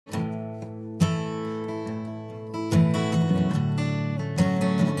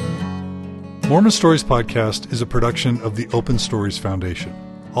Mormon Stories Podcast is a production of the Open Stories Foundation.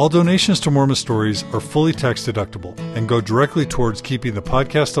 All donations to Mormon Stories are fully tax deductible and go directly towards keeping the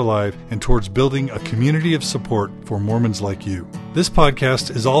podcast alive and towards building a community of support for Mormons like you. This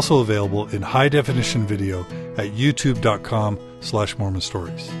podcast is also available in high-definition video at youtube.com/Mormon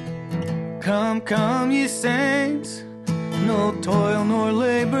Stories. Come, ye saints, no toil nor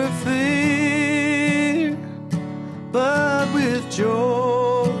labor fear, but with joy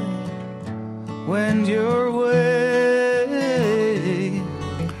wend your way.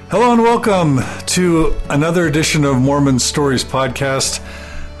 Hello and welcome to another edition of Mormon Stories Podcast.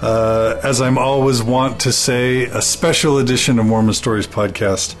 As I'm always want to say, a special edition of Mormon Stories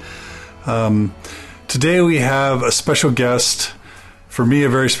Podcast. Today we have a special guest, for me a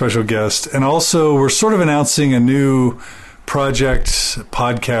very special guest, and also we're sort of announcing a new project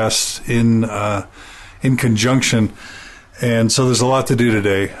podcast in conjunction. And so there's a lot to do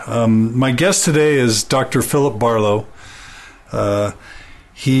today. My guest today is Dr. Phil Barlow. If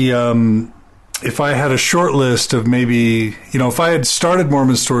I had a short list of maybe, if I had started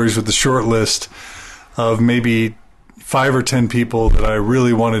Mormon Stories with a short list of maybe 5 or 10 people that I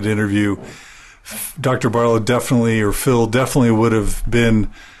really wanted to interview, Dr. Barlow definitely, or Phil definitely would have been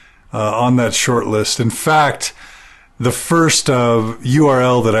on that short list. In fact, the first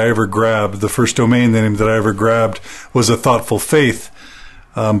URL that I ever grabbed, the first domain name that I ever grabbed was A Thoughtful Faith,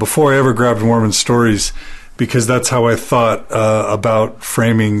 before I ever grabbed Mormon Stories, because that's how I thought about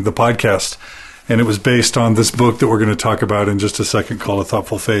framing the podcast. And it was based on this book that we're going to talk about in just a second called A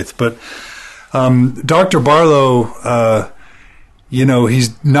Thoughtful Faith. But Dr. Barlow,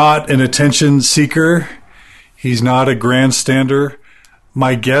 he's not an attention seeker. He's not a grandstander.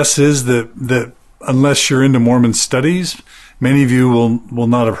 My guess is that unless you're into Mormon studies, many of you will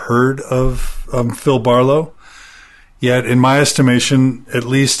not have heard of Phil Barlow. Yet, in my estimation, at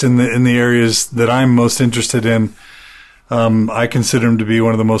least in the areas that I'm most interested in, I consider him to be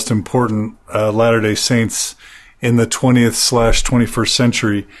one of the most important Latter-day Saints in the 20th/21st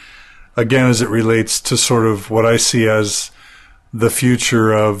century. Again, as it relates to sort of what I see as the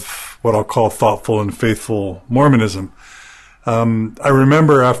future of what I'll call thoughtful and faithful Mormonism. I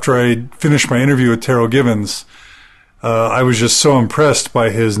remember after I finished my interview with Terrell Givens, I was just so impressed by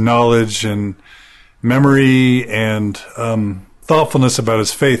his knowledge and memory and thoughtfulness about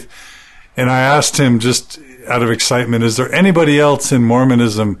his faith. And I asked him, just out of excitement, is there anybody else in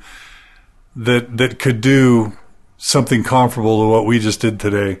Mormonism that could do something comparable to what we just did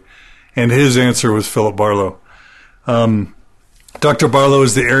today? And his answer was Phil Barlow. Dr. Barlow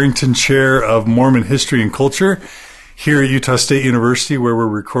is the Arrington Chair of Mormon History and Culture here at Utah State University, where we're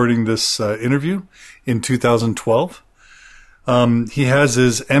recording this interview in 2012. He has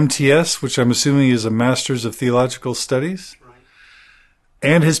his M.T.S, which I'm assuming is a Master's of Theological Studies, right,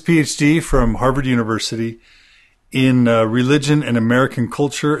 and his Ph.D. from Harvard University in Religion and American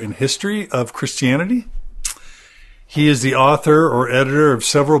Culture and History of Christianity. He is the author or editor of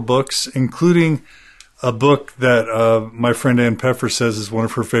several books, including a book that my friend Ann Pfeffer says is one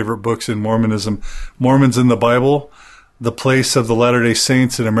of her favorite books in Mormonism, Mormons in the Bible, The Place of the Latter-day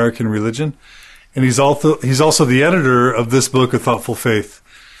Saints in American Religion. And he's also the editor of this book, A Thoughtful Faith,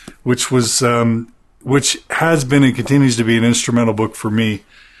 which has been and continues to be an instrumental book for me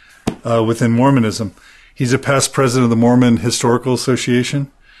within Mormonism. He's a past president of the Mormon Historical Association,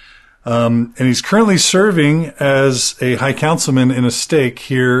 and he's currently serving as a high councilman in a stake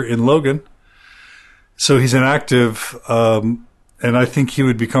here in Logan. So he's an active, and I think he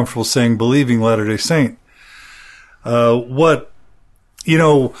would be comfortable saying believing Latter-day Saint.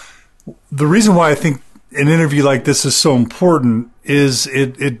 The reason why I think an interview like this is so important is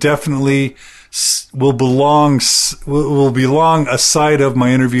it definitely will belong aside of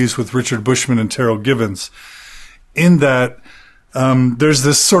my interviews with Richard Bushman and Terrell Givens, in that there's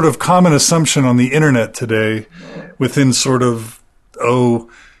this sort of common assumption on the internet today within sort of,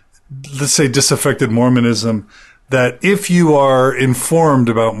 let's say disaffected Mormonism, that if you are informed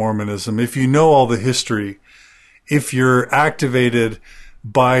about Mormonism, if you know all the history, if you're activated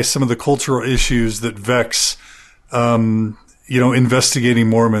by some of the cultural issues that vex, investigating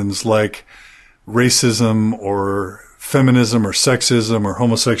Mormons, like racism or feminism or sexism or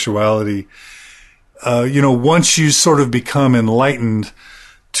homosexuality, once you sort of become enlightened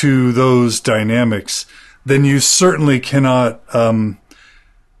to those dynamics, then you certainly cannot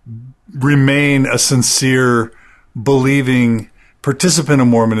remain a sincere, believing participant of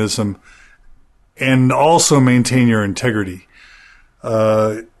Mormonism and also maintain your integrity.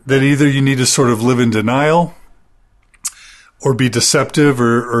 That either you need to sort of live in denial or be deceptive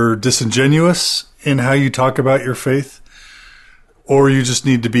or disingenuous in how you talk about your faith, or you just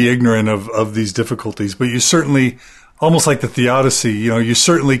need to be ignorant of these difficulties. But you certainly, almost like the theodicy, you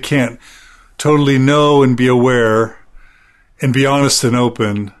certainly can't totally know and be aware and be honest and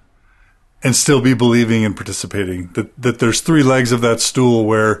open and still be believing and participating. That there's three legs of that stool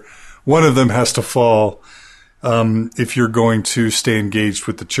where one of them has to fall if you're going to stay engaged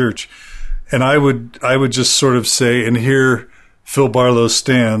with the church. And I would just sort of say, and here Phil Barlow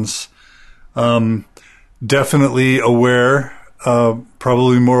stands, definitely aware,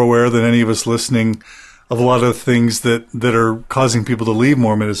 probably more aware than any of us listening, of a lot of things that are causing people to leave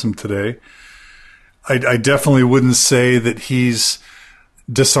Mormonism today. I definitely wouldn't say that he's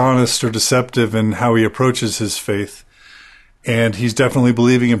dishonest or deceptive in how he approaches his faith, and he's definitely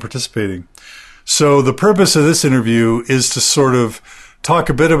believing and participating. So the purpose of this interview is to sort of talk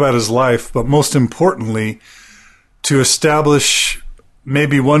a bit about his life, but most importantly, to establish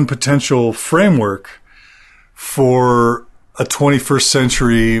maybe one potential framework for a 21st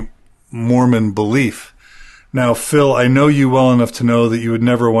century Mormon belief. Now, Phil, I know you well enough to know that you would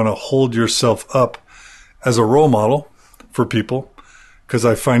never want to hold yourself up as a role model for people, because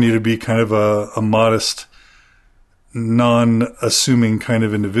I find you to be kind of a modest, non-assuming kind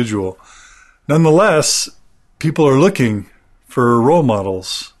of individual. Nonetheless, people are looking for role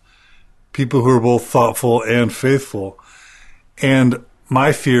models, people who are both thoughtful and faithful. And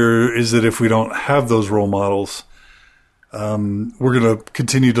my fear is that if we don't have those role models, we're going to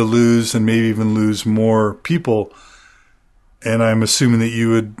continue to lose and maybe even lose more people. And I'm assuming that you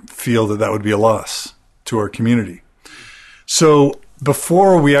would feel that that would be a loss to our community. So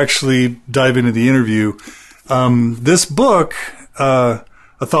before we actually dive into the interview, this book, A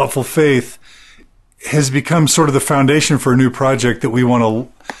Thoughtful Faith, has become sort of the foundation for a new project that we want to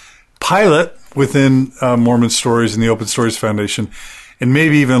pilot within Mormon Stories and the Open Stories Foundation, and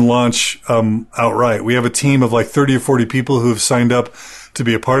maybe even launch outright. We have a team of like 30 or 40 people who have signed up to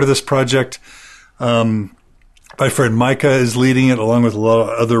be a part of this project. My friend Micah is leading it, along with a lot of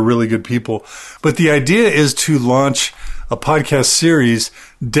other really good people. But the idea is to launch a podcast series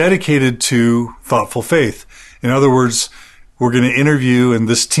dedicated to thoughtful faith. In other words, we're going to interview, and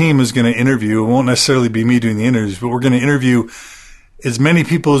this team is going to interview. It won't necessarily be me doing the interviews, but we're going to interview as many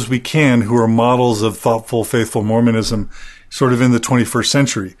people as we can who are models of thoughtful, faithful Mormonism sort of in the 21st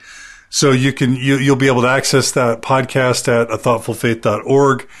century. So you'll be able to access that podcast at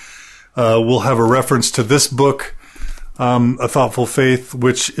athoughtfulfaith.org. We'll have a reference to this book, A Thoughtful Faith,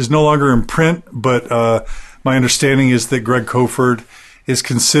 which is no longer in print, but my understanding is that Greg Koford is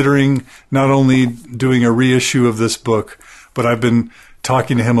considering not only doing a reissue of this book, but I've been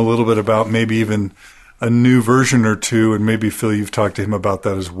talking to him a little bit about maybe even a new version or two, and maybe, Phil, you've talked to him about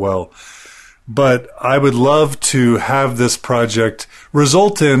that as well. But I would love to have this project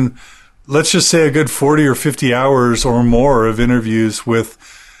result in, let's just say, a good 40 or 50 hours or more of interviews with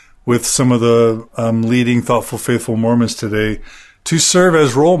some of the leading thoughtful, faithful Mormons today, to serve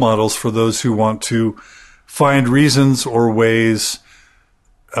as role models for those who want to find reasons or ways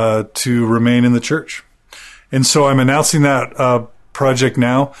to remain in the church. And so I'm announcing that project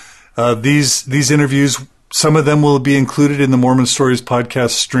now. These interviews, some of them will be included in the Mormon Stories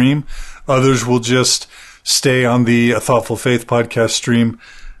podcast stream. Others will just stay on the A Thoughtful Faith podcast stream.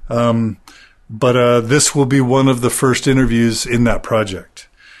 But this will be one of the first interviews in that project.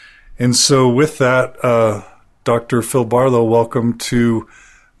 And so with that, Dr. Phil Barlow, welcome to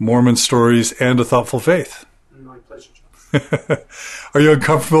Mormon Stories and A Thoughtful Faith. My pleasure, John. Are you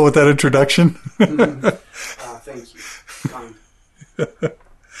uncomfortable with that introduction? Thank you. Kind.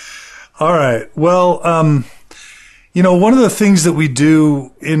 All right. Well, one of the things that we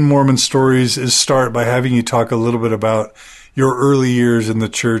do in Mormon Stories is start by having you talk a little bit about your early years in the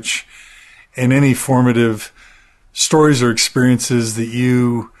church and any formative stories or experiences that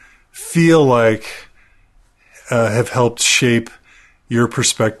you feel like have helped shape your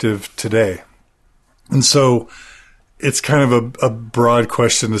perspective today. And so it's kind of a broad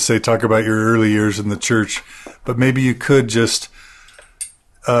question to say, talk about your early years in the church, but maybe you could just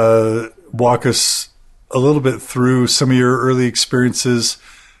walk us a little bit through some of your early experiences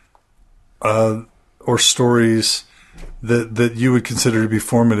or stories that you would consider to be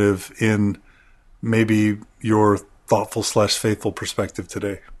formative in maybe your thoughtful/faithful perspective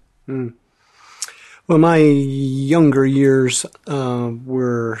today. Mm. Well, my younger years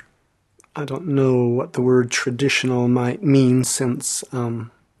were, I don't know what the word traditional might mean, since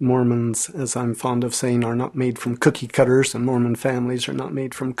Mormons, as I'm fond of saying, are not made from cookie cutters, and Mormon families are not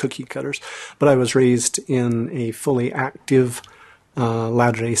made from cookie cutters. But I was raised in a fully active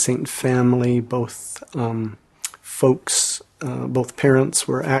Latter-day Saint family. Both folks, both parents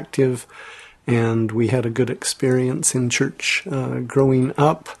were active, and we had a good experience in church growing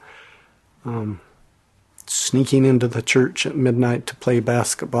up. Sneaking into the church at midnight to play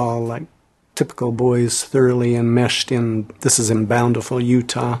basketball like typical boys, thoroughly enmeshed in, this is in Bountiful,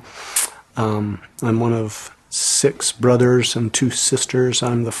 Utah. I'm one of 6 brothers and 2 sisters.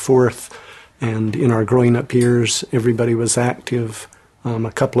 I'm the 4th, and in our growing up years, everybody was active.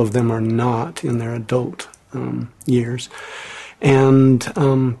 A couple of them are not in their adult years.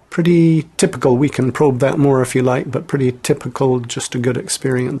 And pretty typical, we can probe that more if you like, but pretty typical, just a good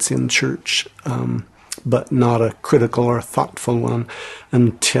experience in church, but not a critical or thoughtful one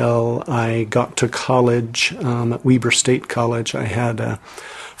until I got to college. At Weber State College, I had a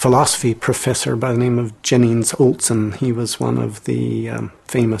philosophy professor by the name of Jennings Olson. He was one of the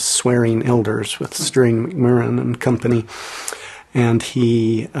famous swearing elders with Stirring McMurrin and company. And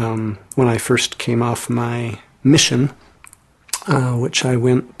he, when I first came off my mission, which I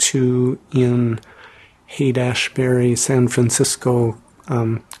went to in Haight-Ashbury, San Francisco,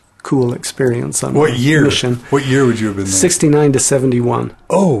 cool experience on what year? Mission. What year would you have been there? 69 to 71.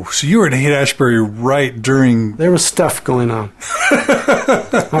 Oh, so you were in Haight-Ashbury right during... There was stuff going on.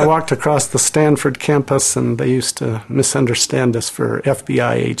 I walked across the Stanford campus, and they used to misunderstand us for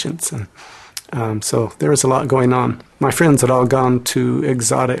FBI agents, and so there was a lot going on. My friends had all gone to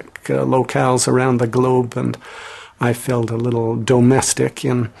exotic locales around the globe, and I felt a little domestic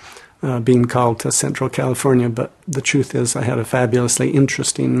in being called to Central California, but the truth is I had a fabulously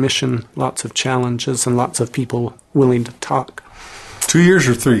interesting mission, lots of challenges, and lots of people willing to talk. 2 years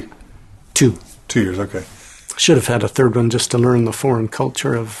or 3? 2. 2 years, okay. Should have had a third one just to learn the foreign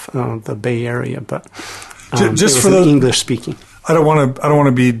culture of the Bay Area, but just for the English speaking. I don't want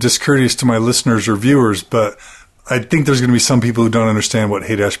to be discourteous to my listeners or viewers, but I think there's going to be some people who don't understand what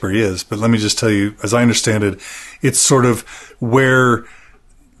Haight-Ashbury is. But let me just tell you, as I understand it, it's sort of where,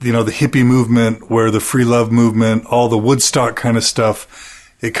 you know, the hippie movement, where the free love movement, all the Woodstock kind of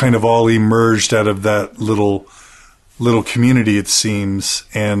stuff, it kind of all emerged out of that little community, it seems.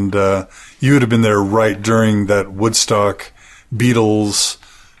 And you would have been there right during that Woodstock, Beatles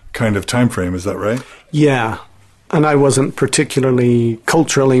kind of time frame. Is that right? Yeah. And I wasn't particularly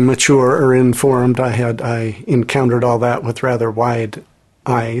culturally mature or informed. I encountered all that with rather wide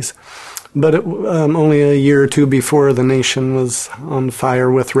eyes. But only a year or two before the nation was on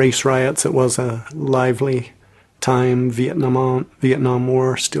fire with race riots, it was a lively time. Vietnam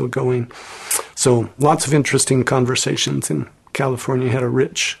War still going. So lots of interesting conversations in California. Had a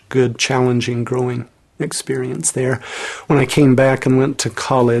rich, good, challenging, growing experience there. When I came back and went to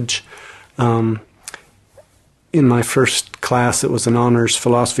college, in my first class, it was an honors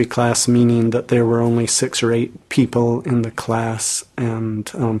philosophy class, meaning that there were only 6 or 8 people in the class,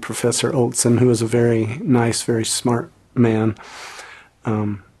 and Professor Olson, who was a very nice, very smart man,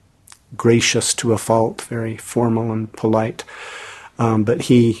 gracious to a fault, very formal and polite, but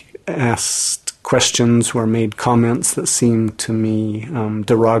he asked questions or made comments that seemed to me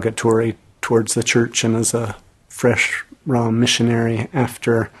derogatory towards the church, and as a fresh, raw missionary,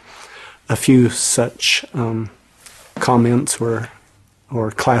 after a few such comments or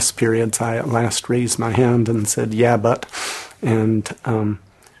class periods, I at last raised my hand and said, "Yeah, but," and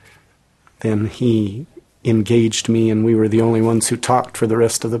then he engaged me, and we were the only ones who talked for the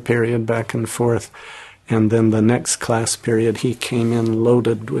rest of the period, back and forth. And then the next class period, he came in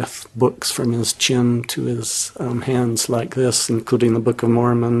loaded with books from his chin to his hands like this, including the Book of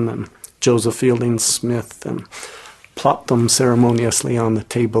Mormon and Joseph Fielding Smith, and plopped them ceremoniously on the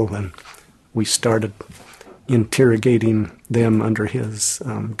table, and we started interrogating them under his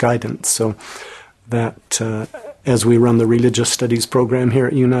guidance. So that as we run the religious studies program here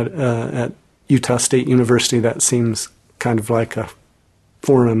at Utah State University, that seems kind of like a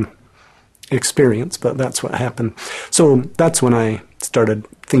foreign experience, but that's what happened. So that's when I started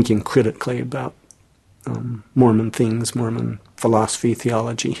thinking critically about Mormon things, Mormon philosophy,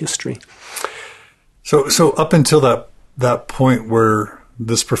 theology, history. So up until that point where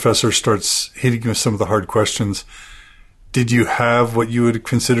this professor starts hitting you with some of the hard questions, did you have what you would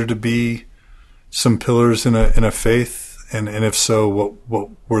consider to be some pillars in a faith? And if so, what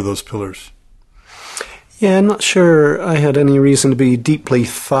were those pillars? Yeah, I'm not sure I had any reason to be deeply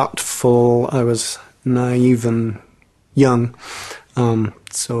thoughtful. I was naive and young.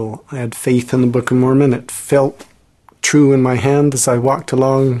 So I had faith in the Book of Mormon. It felt true in my hand as I walked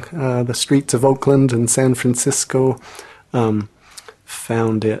along the streets of Oakland and San Francisco.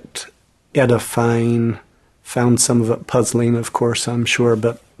 Found it edifying, found some of it puzzling, of course, I'm sure,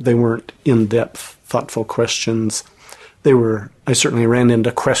 but they weren't in-depth, thoughtful questions. I certainly ran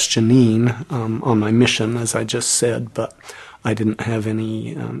into questioning on my mission, as I just said, but I didn't have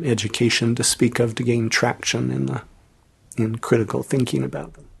any education to speak of to gain traction in critical thinking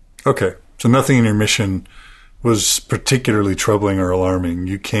about them. Okay, so nothing in your mission was particularly troubling or alarming.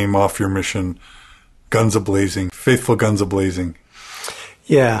 You came off your mission guns a-blazing, faithful guns a-blazing.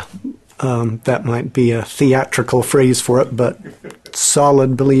 Yeah, that might be a theatrical phrase for it, but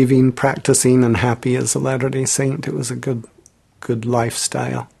solid, believing, practicing, and happy as a Latter-day Saint. It was a good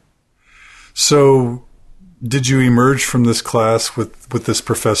lifestyle. So did you emerge from this class with this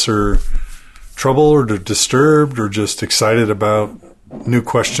professor troubled or disturbed or just excited about new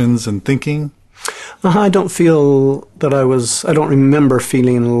questions and thinking? I don't feel that I don't remember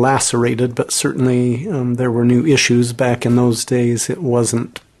feeling lacerated, but certainly there were new issues back in those days. It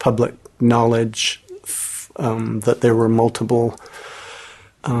wasn't public knowledge that there were multiple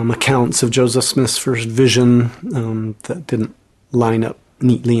accounts of Joseph Smith's first vision that didn't line up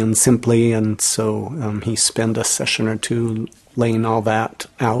neatly and simply, and so he spent a session or two laying all that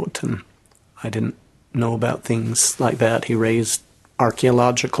out, and I didn't know about things like that. He raised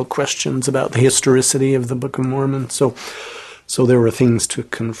archaeological questions about the historicity of the Book of Mormon, so there were things to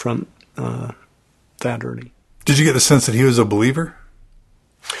confront that early. Did you get the sense that he was a believer?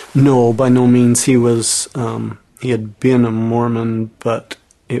 No, by no means. He was. He had been a Mormon, but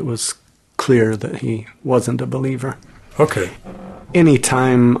it was clear that he wasn't a believer. Okay.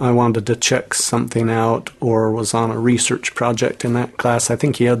 Anytime I wanted to check something out or was on a research project in that class, I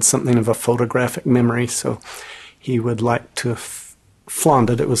think he had something of a photographic memory, so he would like to flaunt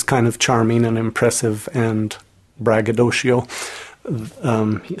it. It was kind of charming and impressive and braggadocio.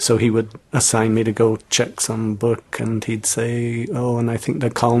 So he would assign me to go check some book, and he'd say, "Oh, and I think the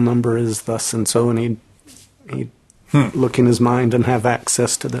call number is thus and so," and he'd look in his mind and have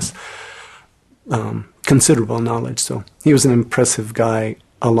access to this considerable knowledge. So he was an impressive guy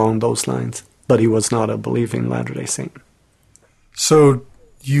along those lines, but he was not a believing Latter-day Saint. So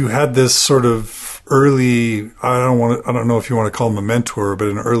you had this sort of early, I don't know if you want to call him a mentor, but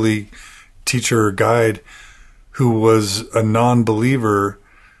an early teacher or guide who was a non-believer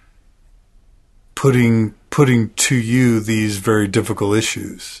putting to you these very difficult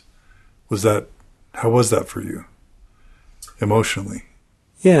issues. How was that for you emotionally?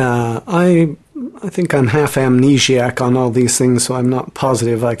 Yeah, I think I'm half amnesiac on all these things, so I'm not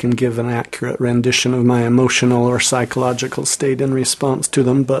positive I can give an accurate rendition of my emotional or psychological state in response to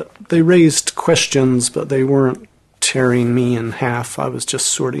them, but they raised questions, but they weren't tearing me in half. I was just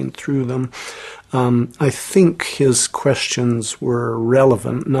sorting through them. I think his questions were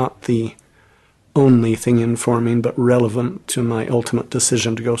relevant, not the only thing informing, but relevant to my ultimate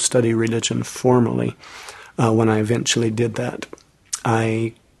decision to go study religion formally when I eventually did that.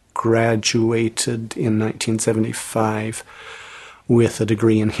 I graduated in 1975 with a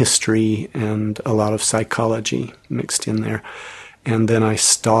degree in history and a lot of psychology mixed in there. And then I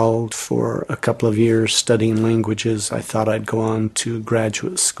stalled for a couple of years studying languages. I thought I'd go on to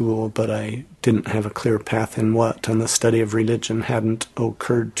graduate school, but I didn't have a clear path in what, and the study of religion hadn't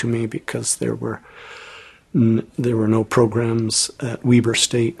occurred to me because there were no programs at Weber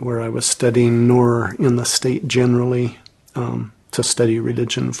State where I was studying, nor in the state generally, to study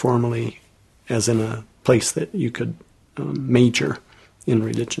religion formally, as in a place that you could major in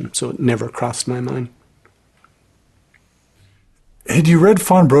religion. So it never crossed my mind. Had you read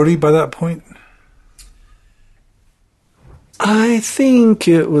Fawn Brodie by that point? I think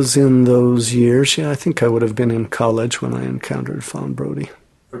it was in those years. Yeah, I think I would have been in college when I encountered Fawn Brodie.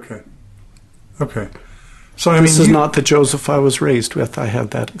 Okay. So this is not the Joseph I was raised with. I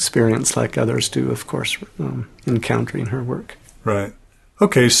had that experience like others do, of course, encountering her work. Right.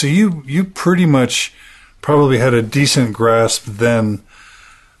 Okay, so you pretty much probably had a decent grasp then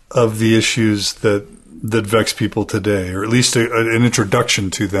of the issues that vex people today, or at least an introduction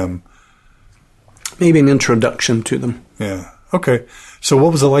to them. Maybe an introduction to them. Yeah. Okay. So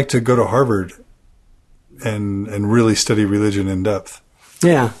what was it like to go to Harvard and really study religion in depth?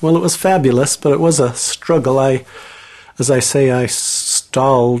 Yeah, well, it was fabulous, but it was a struggle. As I say, I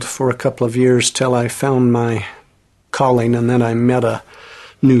stalled for a couple of years till I found my calling, and then I met a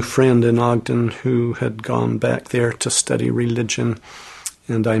new friend in Ogden who had gone back there to study religion,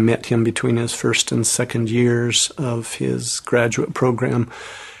 and I met him between his first and second years of his graduate program,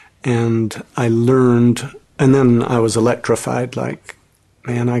 and I learned, and then I was electrified, like,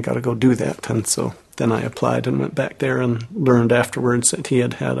 man, I got to go do that. And so then I applied and went back there and learned afterwards that he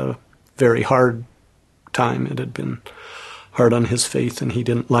had had a very hard time. It had been hard on his faith, and he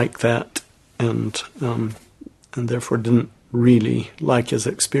didn't like that, and therefore didn't really like his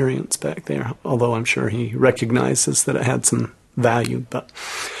experience back there, although I'm sure he recognizes that it had some value. But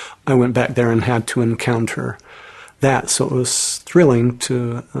I went back there and had to encounter that. So it was thrilling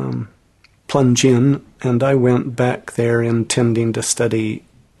to plunge in, and I went back there intending to study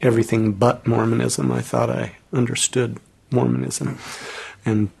everything but Mormonism. I thought I understood Mormonism.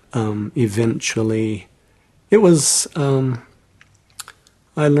 And eventually it was...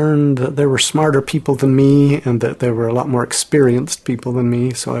 I learned that there were smarter people than me and that there were a lot more experienced people than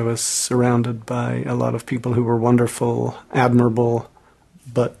me, so I was surrounded by a lot of people who were wonderful, admirable,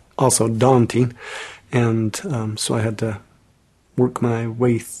 but also daunting. And so I had to work my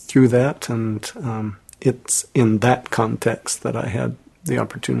way through that, and it's in that context that I had the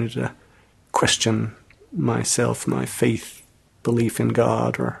opportunity to question myself, my faith, belief in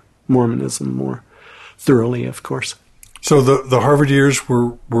God, or Mormonism more thoroughly, of course. So the Harvard years were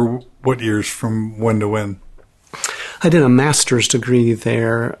what years, from when to when? I did a master's degree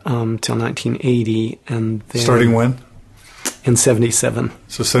there till 1980, and then... Starting when? In 77.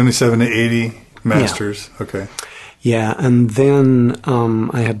 So 77 to 80, master's. Yeah. Okay. Yeah, and then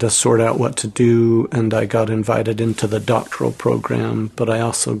I had to sort out what to do, and I got invited into the doctoral program, but I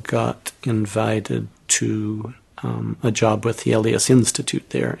also got invited to a job with the Elias Institute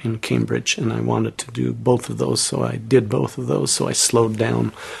there in Cambridge, and I wanted to do both of those, so I did both of those. So I slowed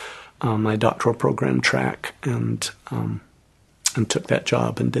down my doctoral program track and took that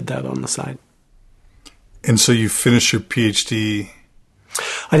job and did that on the side. And so you finished your Ph.D.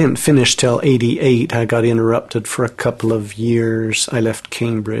 I didn't finish till 88. I got interrupted for a couple of years. I left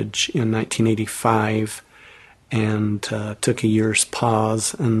Cambridge in 1985 and took a year's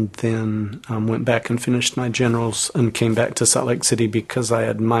pause, and then went back and finished my generals and came back to Salt Lake City because I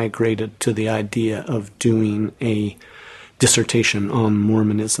had migrated to the idea of doing a dissertation on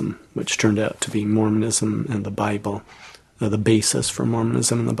Mormonism, which turned out to be Mormonism and the Bible, the basis for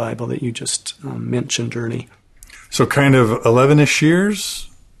Mormonism and the Bible that you just mentioned early. So kind of 11-ish years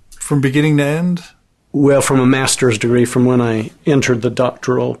from beginning to end? Well, from a master's degree, from when I entered the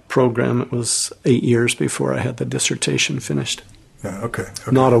doctoral program, it was 8 years before I had the dissertation finished. Yeah, okay.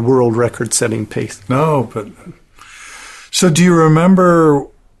 Not a world record-setting pace. No, but... So do you remember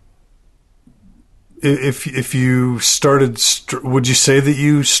if you started... would you say that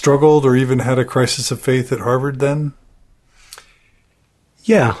you struggled or even had a crisis of faith at Harvard then?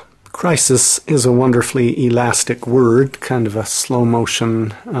 Yeah. Crisis is a wonderfully elastic word, kind of a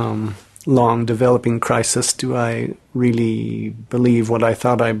slow-motion... long developing crisis. Do I really believe what I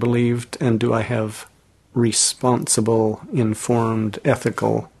thought I believed, and do I have responsible, informed,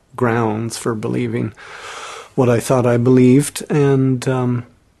 ethical grounds for believing what I thought I believed, and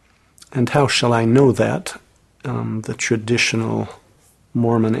how shall I know that? The traditional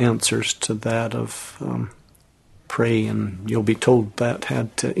Mormon answers to that of pray and you'll be told that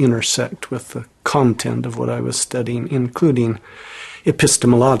had to intersect with the content of what I was studying, including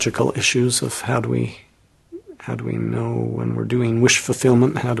epistemological issues of how do we know when we're doing wish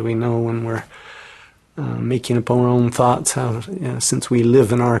fulfillment? How do we know when we're making up our own thoughts? How, since we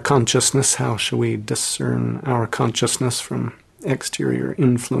live in our consciousness, how shall we discern our consciousness from exterior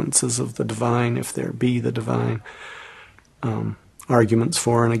influences of the divine, if there be the divine? Arguments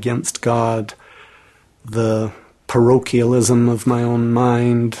for and against God, the parochialism of my own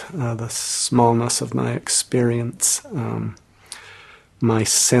mind, the smallness of my experience, my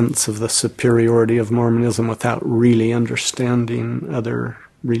sense of the superiority of Mormonism without really understanding other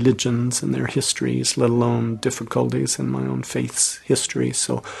religions and their histories, let alone difficulties in my own faith's history.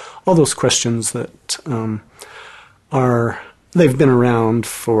 So all those questions that they've been around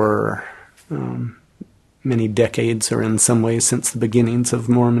for many decades, or in some ways since the beginnings of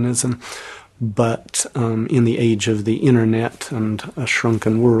Mormonism. But in the age of the internet and a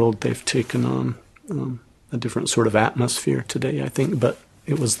shrunken world, they've taken on a different sort of atmosphere today, I think. But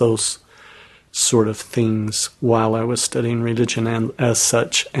it was those sort of things while I was studying religion and as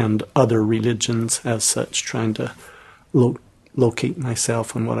such, and other religions as such, trying to locate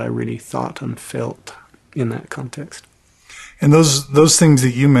myself on what I really thought and felt in that context. And those things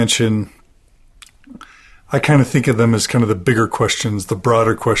that you mentioned, I kind of think of them as kind of the bigger questions, the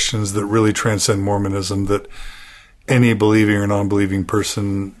broader questions that really transcend Mormonism, that any believing or non-believing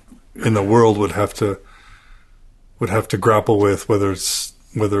person in the world would have to grapple with, whether it's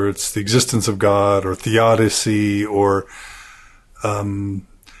the existence of God or theodicy or the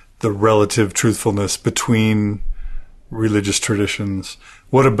relative truthfulness between religious traditions.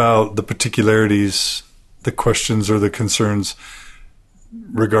 What about the particularities, the questions or the concerns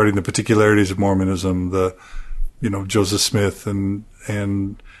regarding the particularities of Mormonism, Joseph Smith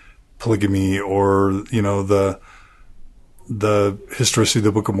and polygamy, or the historicity of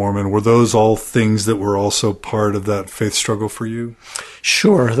the Book of Mormon? Were those all things that were also part of that faith struggle for you?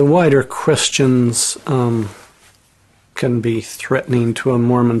 Sure. The wider questions can be threatening to a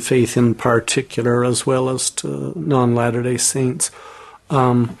Mormon faith in particular, as well as to non-Latter-day Saints.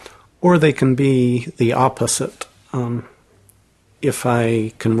 Or they can be the opposite. If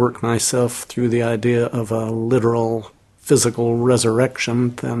I can work myself through the idea of a literal physical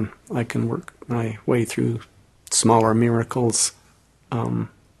resurrection, then I can work my way through smaller miracles,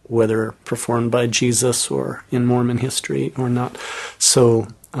 whether performed by Jesus or in Mormon history or not. So,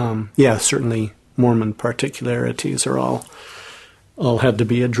 certainly Mormon particularities are all had to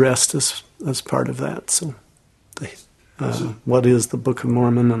be addressed as part of that. So, what is the Book of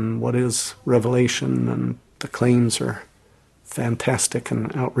Mormon and what is Revelation, and the claims are fantastic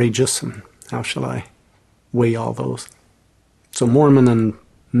and outrageous, and how shall I weigh all those? So Mormon and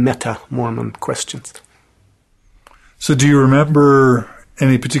meta-Mormon questions. So do you remember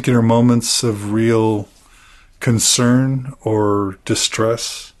any particular moments of real concern or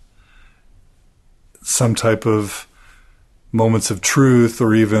distress? Some type of moments of truth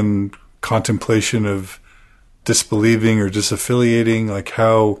or even contemplation of disbelieving or disaffiliating? Like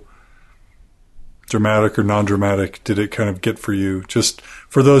how dramatic or non-dramatic did it kind of get for you? Just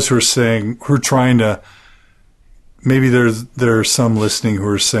for those who are trying to, maybe there are some listening who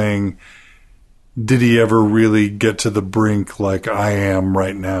are saying, did he ever really get to the brink like I am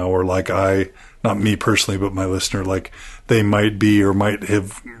right now, or like not me personally, but my listener, like they might be or might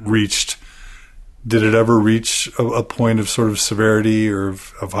have reached? Did it ever reach a point of sort of severity or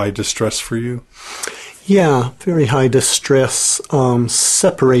of high distress for you? Yeah, very high distress.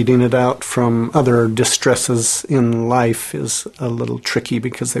 Separating it out from other distresses in life is a little tricky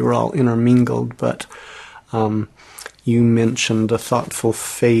because they were all intermingled, but you mentioned a thoughtful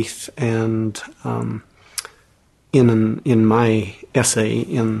faith, and in my essay,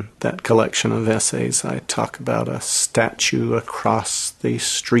 in that collection of essays, I talk about a statue across the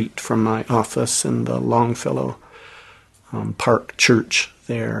street from my office in the Longfellow Park Church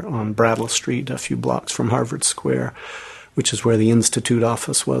there on Brattle Street, a few blocks from Harvard Square, which is where the Institute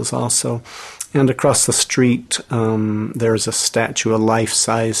office was also. And across the street, there's a statue, a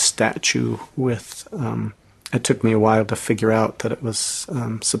life-size statue with... it took me a while to figure out that it was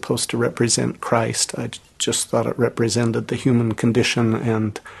supposed to represent Christ. I just thought it represented the human condition,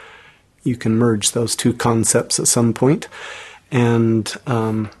 and you can merge those two concepts at some point. And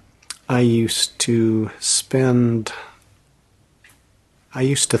I used to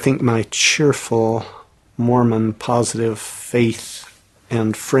think my cheerful Mormon positive faith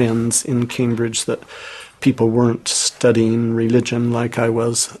and friends in Cambridge that people weren't studying religion like I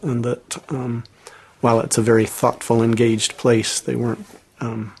was, and that while it's a very thoughtful, engaged place, they weren't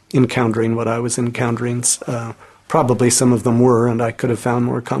encountering what I was encountering. Probably some of them were, and I could have found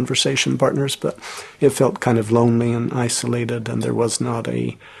more conversation partners, but it felt kind of lonely and isolated, and there was not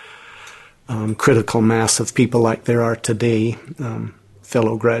a critical mass of people like there are today,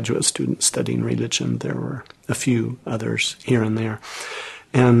 fellow graduate students studying religion. There were a few others here and there.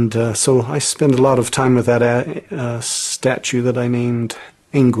 And so I spent a lot of time with that statue that I named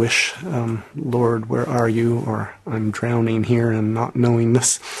Anguish, Lord, where are you? Or I'm drowning here and not knowing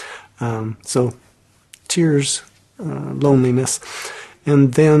this. So tears, loneliness,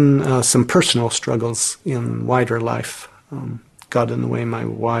 and then some personal struggles in wider life got in the way. My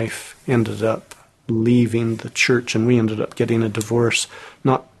wife ended up leaving the church, and we ended up getting a divorce,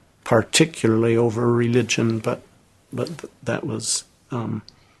 not particularly over religion, but that was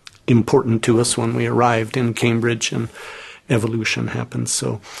important to us when we arrived in Cambridge, and evolution happened.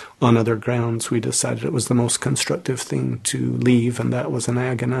 So on other grounds, we decided it was the most constructive thing to leave, and that was an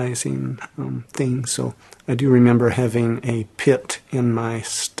agonizing thing. So I do remember having a pit in my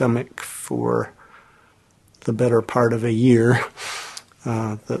stomach for the better part of a year,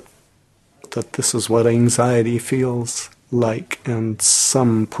 that this is what anxiety feels like, and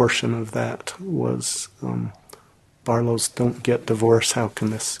some portion of that was Barlow's "Don't get divorced, how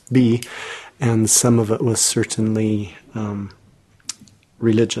can this be?" And some of it was certainly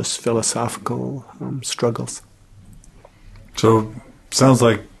religious, philosophical struggles. So, sounds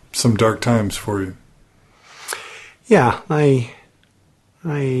like some dark times for you. Yeah, I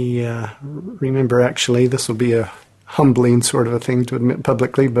remember, actually, this will be a humbling sort of a thing to admit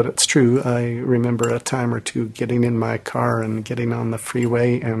publicly, but it's true. I remember a time or two getting in my car and getting on the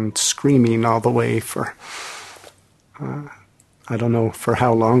freeway and screaming all the way for... I don't know for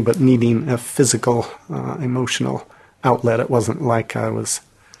how long, but needing a physical, emotional outlet. It wasn't like I was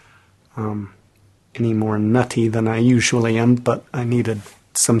any more nutty than I usually am, but I needed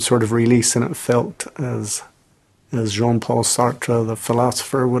some sort of release, and it felt, as Jean-Paul Sartre, the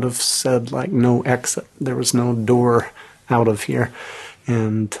philosopher, would have said, like no exit. There was no door out of here.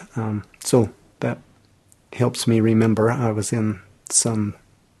 And so that helps me remember I was in some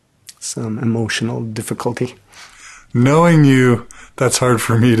emotional difficulty. Knowing you, that's hard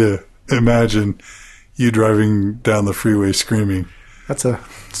for me to imagine you driving down the freeway screaming. That's a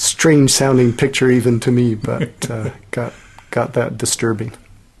strange-sounding picture even to me, but got that disturbing.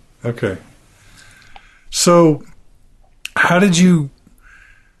 Okay. So, how did you?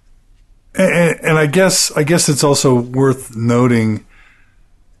 And I guess it's also worth noting,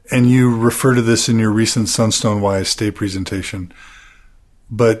 and you refer to this in your recent Sunstone YST presentation,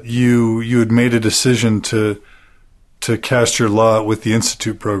 but you had made a decision to cast your lot with the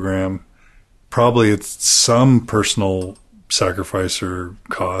Institute program. Probably it's some personal sacrifice or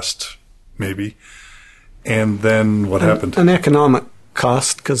cost, maybe. And then what happened? An economic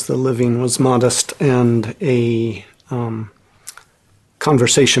cost, because the living was modest, and a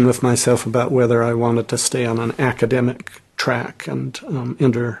conversation with myself about whether I wanted to stay on an academic track and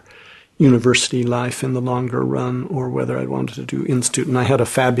enter university life in the longer run, or whether I wanted to do Institute. And I had a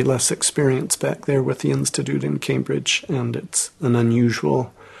fabulous experience back there with the Institute in Cambridge, and it's an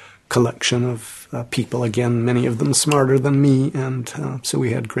unusual collection of people, again, many of them smarter than me, and so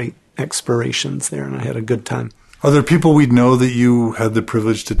we had great explorations there, and I had a good time. Are there people we'd know that you had the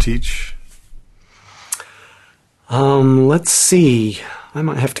privilege to teach? Let's see. I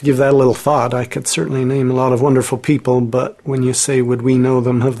might have to give that a little thought. I could certainly name a lot of wonderful people, but when you say, would we know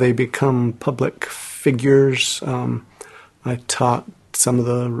them, have they become public figures? I taught some of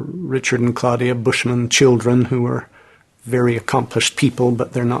the Richard and Claudia Bushman children, who were very accomplished people,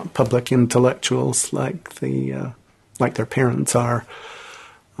 but they're not public intellectuals like their parents are.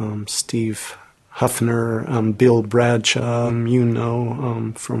 Steve Huffner, Bill Bradshaw,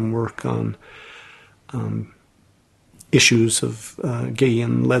 from work on issues of gay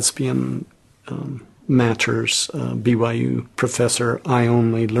and lesbian matters. BYU professor, I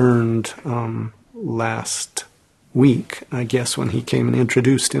only learned last week, I guess, when he came and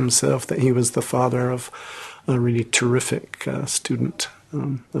introduced himself, that he was the father of a really terrific student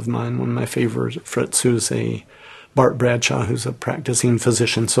of mine, one of my favorites, who's Bart Bradshaw, who's a practicing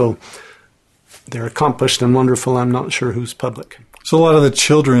physician. So they're accomplished and wonderful. I'm not sure who's public. So a lot of the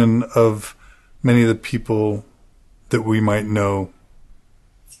children of many of the people that we might know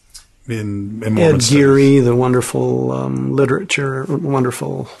in Mormon Ed studies. Geary, the wonderful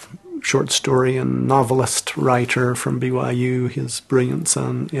wonderful short story and novelist writer from BYU, his brilliant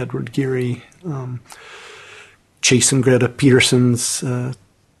son, Edward Geary, Chase and Greta Peterson's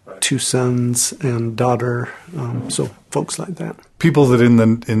two sons and daughter, so folks like that. People that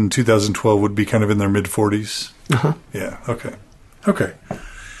in 2012 would be kind of in their mid-40s? Uh-huh. Yeah, okay.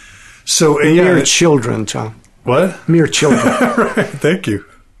 So, mere children, John. What? Mere children. Right, thank you.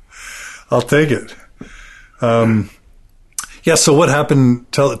 I'll take it. So what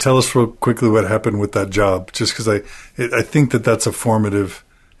happened? Tell us real quickly what happened with that job, just because I think that's a formative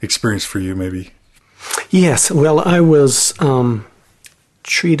experience for you, maybe. Yes, well, I was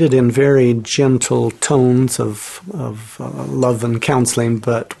treated in very gentle tones of love and counseling,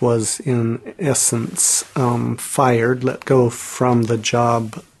 but was in essence fired, let go from the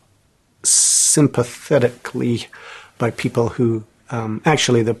job sympathetically by people who,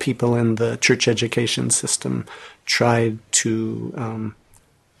 actually the people in the church education system tried to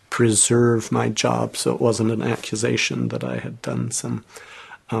preserve my job, so it wasn't an accusation that I had done some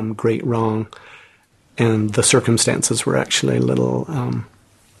great wrong. And the circumstances were actually a little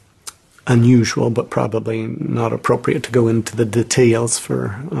unusual, but probably not appropriate to go into the details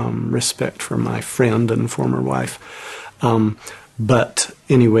for respect for my friend and former wife. But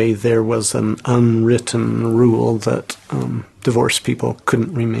anyway, there was an unwritten rule that divorced people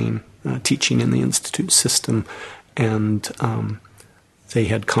couldn't remain teaching in the Institute system, and they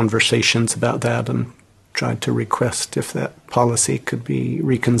had conversations about that and tried to request if that policy could be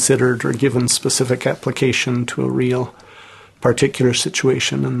reconsidered or given specific application to a real particular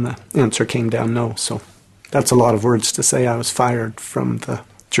situation, and the answer came down no. So that's a lot of words to say I was fired from the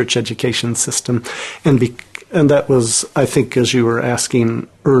church education system. And that was, I think, as you were asking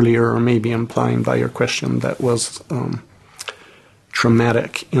earlier, or maybe implying by your question, that was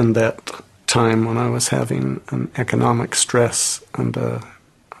traumatic in that time when I was having an economic stress and a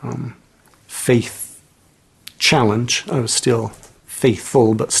faith challenge. I was still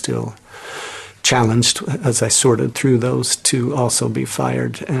faithful, but still challenged as I sorted through those, to also be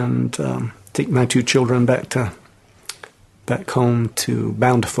fired and take my two children back home to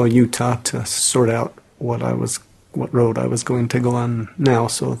Bountiful, Utah, to sort out what road I was going to go on now.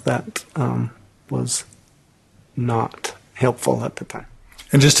 So that was not helpful at the time.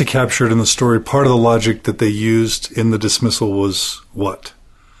 And just to capture it in the story, part of the logic that they used in the dismissal was what?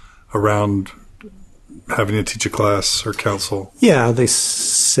 Around having to teach a class or counsel? Yeah, they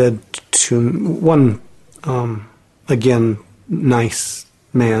said to one, again, nice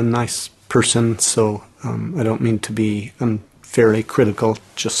man, nice person, so I don't mean to be unfairly critical,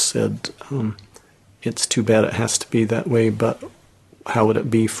 just said, it's too bad it has to be that way, but how would it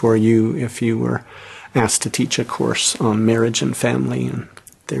be for you if you were asked to teach a course on marriage and family, and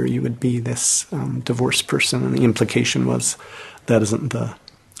there you would be this divorced person, and the implication was that isn't the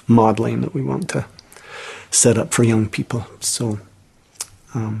modeling that we want to set up for young people. So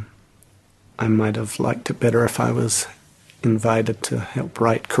I might have liked it better if I was invited to help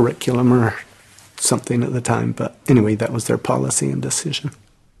write curriculum or something at the time, but anyway, that was their policy and decision.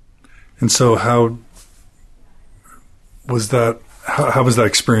 And so how was that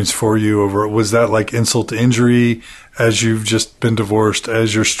experience for you? Was that like insult to injury as you've just been divorced,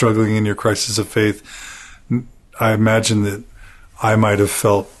 as you're struggling in your crisis of faith? I imagine that I might have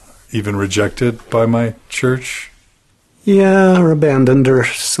felt even rejected by my church. Yeah, or abandoned or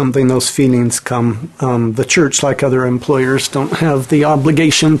something. Those feelings come. The church, like other employers, don't have the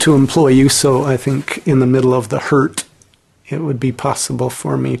obligation to employ you, so I think in the middle of the hurt, it would be possible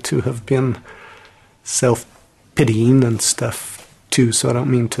for me to have been self-pitying and stuff too, so I don't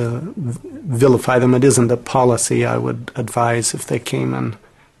mean to vilify them. It isn't a policy I would advise if they came and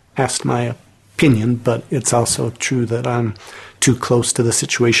asked my opinion, but it's also true that I'm too close to the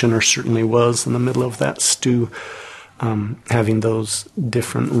situation, or certainly was in the middle of that stew. Having those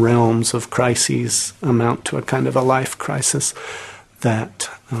different realms of crises amount to a kind of a life crisis that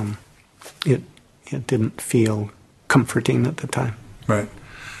it didn't feel comforting at the time. Right.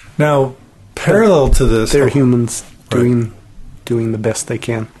 Now, parallel to this... They're humans doing the best they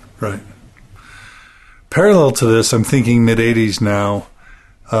can. Right. Parallel to this, I'm thinking mid-'80s now.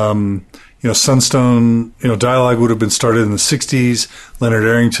 Sunstone, dialogue would have been started in the 60s. Leonard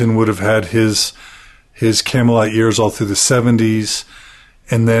Arrington would have had his Camelot years all through the 70s.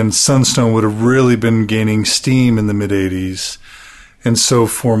 And then Sunstone would have really been gaining steam in the mid-'80s. And so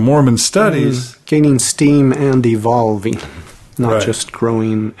for Mormon studies... gaining steam and evolving, not right. just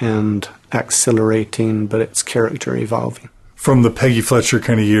growing and accelerating, but its character evolving. From the Peggy Fletcher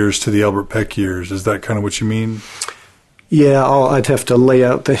kind of years to the Albert Peck years, is that kind of what you mean? Yeah, I'd have to lay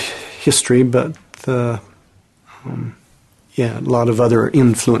out the history, but a lot of other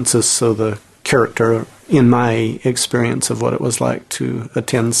influences, so the character, in my experience of what it was like to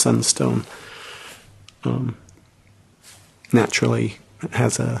attend Sunstone, naturally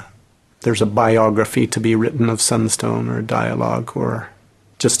there's a biography to be written of Sunstone, or dialogue, or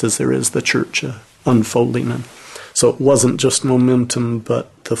just as there is the church unfolding. And so it wasn't just momentum,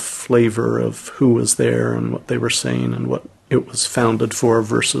 but the flavor of who was there and what they were saying and what it was founded for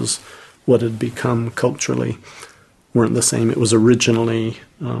versus what had become culturally weren't the same. It was originally,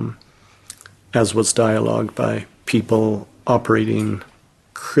 as was dialogue, by people operating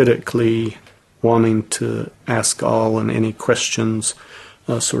critically, wanting to ask all and any questions,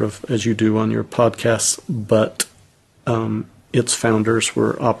 sort of as you do on your podcasts, but its founders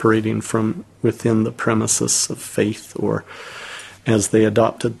were operating from within the premises of faith, or as they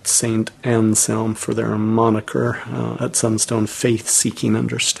adopted St. Anselm for their moniker at Sunstone, faith-seeking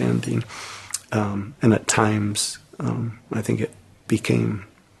understanding. And at times, I think it became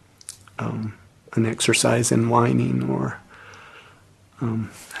an exercise in whining, or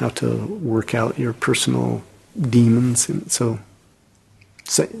how to work out your personal demons. And so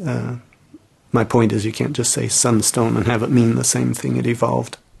my point is, you can't just say Sunstone and have it mean the same thing. It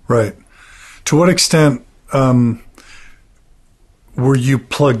evolved. Right. To what extent were you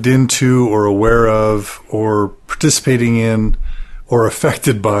plugged into or aware of or participating in or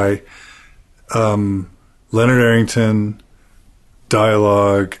affected by Leonard Arrington,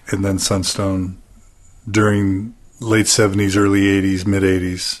 dialogue, and then Sunstone during late 70s, early 80s,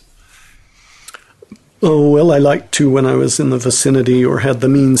 mid-80s? Oh, well, I liked to, when I was in the vicinity or had the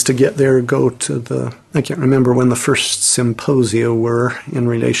means to get there, go to I can't remember when the first symposia were in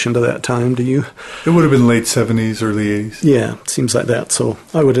relation to that time. Do you? It would have been late 70s, early 80s. Yeah, it seems like that. So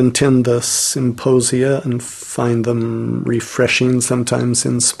I would attend the symposia and find them refreshing, sometimes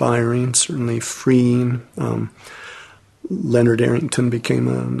inspiring, certainly freeing. Leonard Arrington became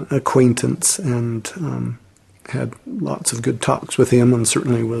an acquaintance, and had lots of good talks with him, and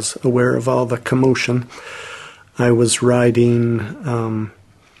certainly was aware of all the commotion. I was writing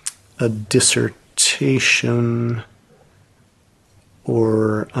a dissertation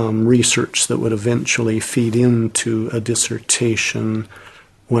or research that would eventually feed into a dissertation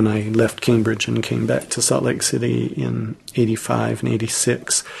when I left Cambridge and came back to Salt Lake City in 85 and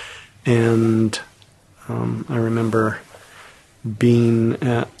 86. And I remember being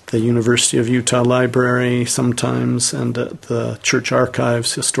at the University of Utah Library sometimes, and at the church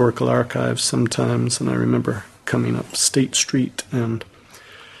archives, historical archives sometimes. And I remember coming up State Street and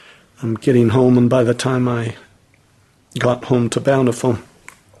getting home, and by the time I got home to Bountiful,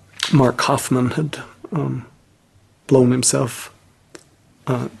 Mark Hoffman had blown himself,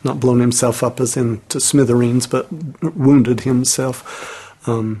 not blown himself up as in to smithereens, but wounded himself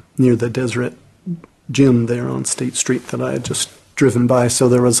near the Deseret Gym there on State Street that I had just driven by. So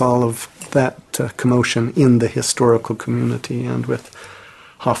there was all of that commotion in the historical community and with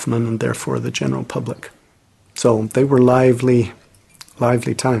Hoffman and therefore the general public. So they were lively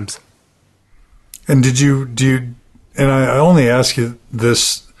times. And and I only ask you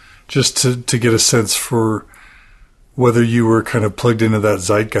this just to get a sense for whether you were kind of plugged into that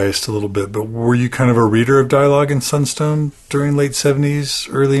zeitgeist a little bit, but were you kind of a reader of dialogue in Sunstone during late 70s,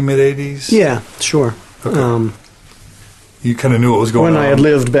 early mid-80s? Yeah, sure. Okay. You kind of knew what was going on. When I had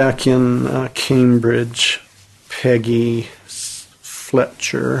lived back in Cambridge, Peggy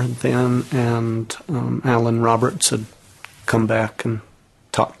Fletcher then and Alan Roberts had come back and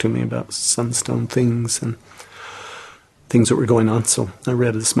talked to me about Sunstone things and things that were going on, so I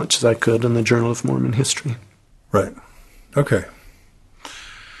read as much as I could in the Journal of Mormon History. Right. Okay.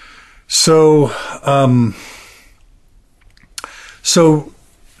 So,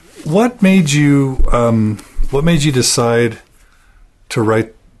 what made you decide to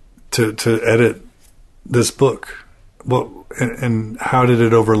write, to edit this book? And how did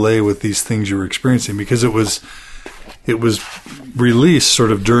it overlay with these things you were experiencing? Because it was released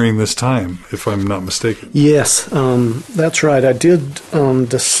sort of during this time, if I'm not mistaken. Yes, that's right. I did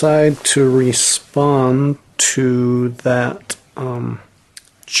decide to respond to that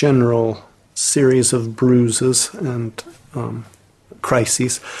general series of bruises and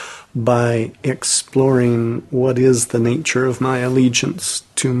crises by exploring what is the nature of my allegiance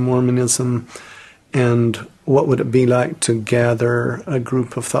to Mormonism and what would it be like to gather a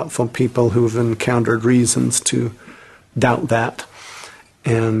group of thoughtful people who've encountered reasons to doubt that.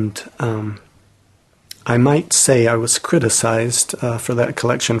 And I might say I was criticized for that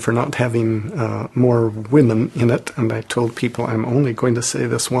collection for not having more women in it, and I told people I'm only going to say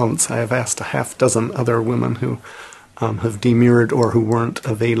this once. I have asked a half dozen other women who have demurred or who weren't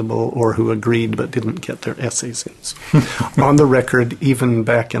available or who agreed but didn't get their essays in. On the record, even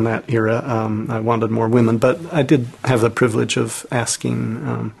back in that era, I wanted more women, but I did have the privilege of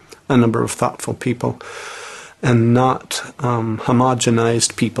asking a number of thoughtful people and not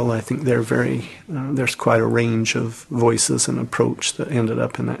homogenized people. I think they're there's quite a range of voices and approach that ended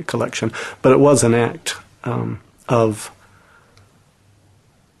up in that collection. But it was an act of,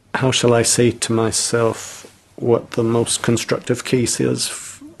 how shall I say to myself, what the most constructive case is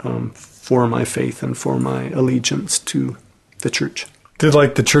for my faith and for my allegiance to the church. Did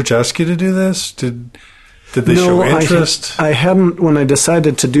the church ask you to do this? Did they show interest? I hadn't, when I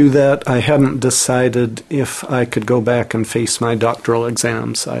decided to do that, I hadn't decided if I could go back and face my doctoral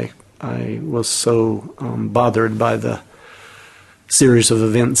exams. I was so bothered by the series of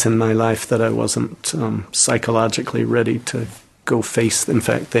events in my life that I wasn't psychologically ready to go face. In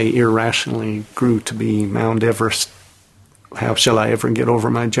fact, they irrationally grew to be Mount Everest. How shall I ever get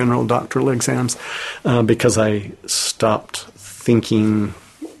over my general doctoral exams? Because I stopped thinking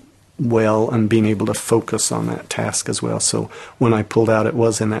well and being able to focus on that task as well. So when I pulled out, it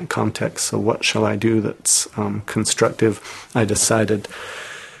was in that context. So what shall I do that's constructive? I decided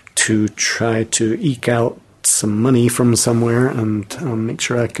to try to eke out some money from somewhere and make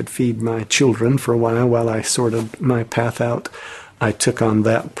sure I could feed my children for a while I sorted my path out. I took on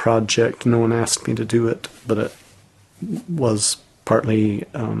that project. No one asked me to do it, but it was partly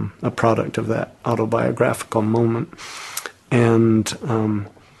a product of that autobiographical moment. And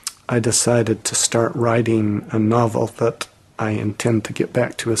I decided to start writing a novel that I intend to get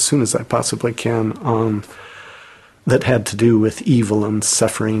back to as soon as I possibly can on that had to do with evil and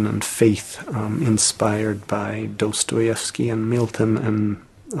suffering and faith, inspired by Dostoevsky and Milton and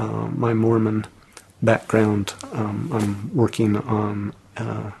my Mormon background. I'm working on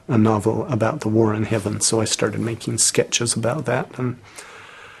a novel about the war in heaven, so I started making sketches about that and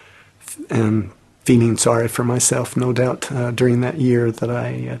feeling sorry for myself, no doubt, during that year that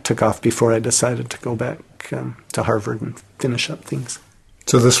I took off before I decided to go back to Harvard and finish up things.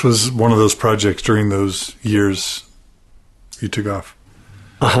 So this was one of those projects during those years you took off?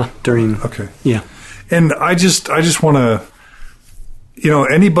 Okay. Yeah. And I just want to,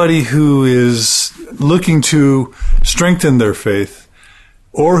 anybody who is looking to strengthen their faith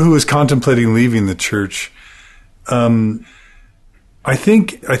or who is contemplating leaving the church, I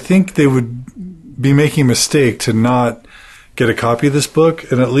think they would be making a mistake to not get a copy of this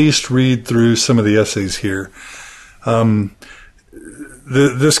book and at least read through some of the essays here.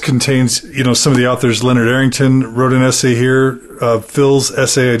 This contains, some of the authors. Leonard Arrington wrote an essay here. Phil's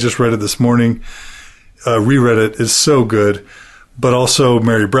essay, I just read it this morning, reread it, is so good. But also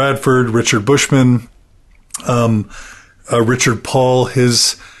Mary Bradford, Richard Bushman, Richard Paul,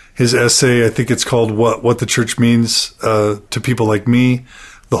 his essay, I think it's called What the Church Means to People Like Me.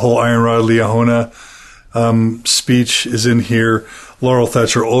 The whole Iron Rod Liahona speech is in here. Laurel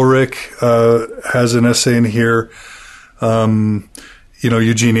Thatcher Ulrich has an essay in here.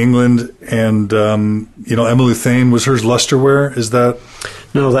 Eugene England and, Emmylou Thane. Was hers Lusterware? Is that?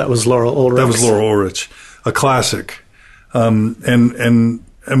 No, that was Laurel Ulrich. That was Laurel Ulrich, a classic. And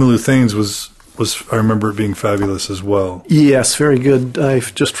Emmylou Thane's was I remember it being fabulous as well. Yes, very good.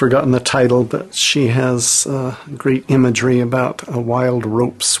 I've just forgotten the title, but she has great imagery about a wild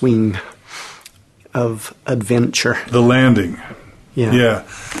rope swing of adventure. The Landing. Yeah.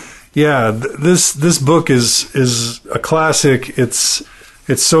 Yeah. This book is a classic. It's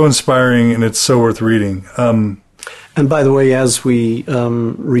so inspiring and it's so worth reading. And by the way, as we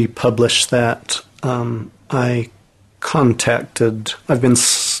republish that, I've been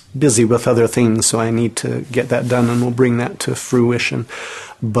busy with other things, so I need to get that done, and we'll bring that to fruition.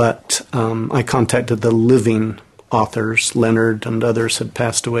 But I contacted the living authors. Leonard and others had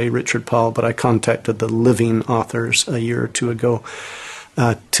passed away, Richard Paul, but I contacted the living authors a year or two ago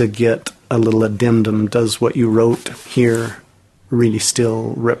to get a little addendum. Does what you wrote here really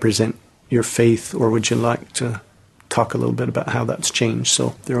still represent your faith, or would you like to talk a little bit about how that's changed?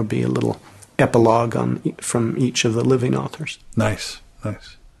 So there will be a little epilogue from each of the living authors. Nice.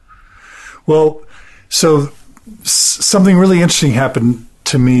 Well, so something really interesting happened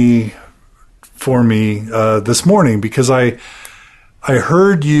for me this morning, because I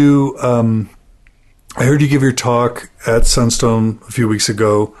heard you give your talk at Sunstone a few weeks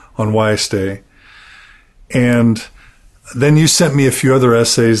ago on YS Day, and then you sent me a few other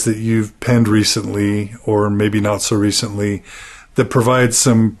essays that you've penned recently, or maybe not so recently, that provide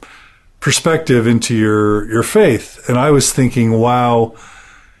some perspective into your faith. And I was thinking, wow,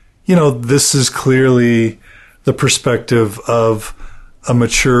 this is clearly the perspective of a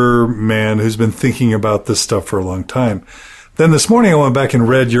mature man who's been thinking about this stuff for a long time. Then this morning I went back and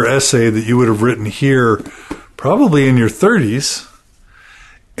read your essay that you would have written here probably in your 30s,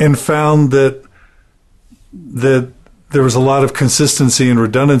 and found that there was a lot of consistency and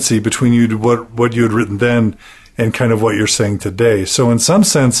redundancy between what you had written then and kind of what you're saying today. So in some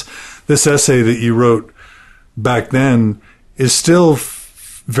sense, this essay that you wrote back then is still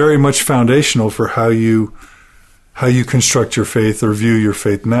very much foundational for how you construct your faith or view your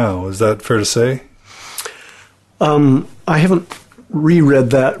faith now. Is that fair to say? I haven't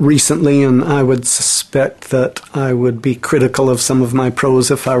reread that recently, and I would suspect that I would be critical of some of my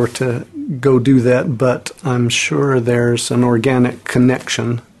prose if I were to go do that, but I'm sure there's an organic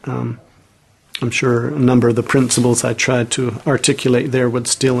connection. I'm sure a number of the principles I tried to articulate there would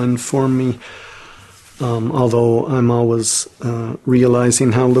still inform me, although I'm always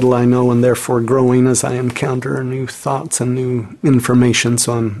realizing how little I know and therefore growing as I encounter new thoughts and new information.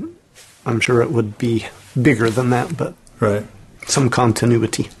 So I'm sure it would be bigger than that, but right. Some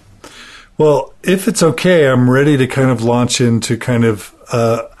continuity. Well, if it's okay, I'm ready to kind of launch into kind of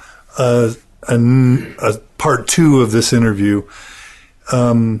a part two of this interview.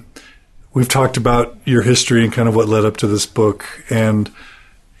 We've talked about your history and kind of what led up to this book and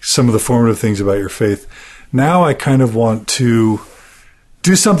some of the formative things about your faith. Now I kind of want to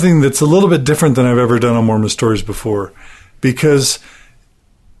do something that's a little bit different than I've ever done on Mormon Stories before, because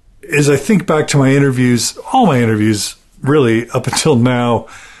as I think back to my interviews, all my interviews really up until now,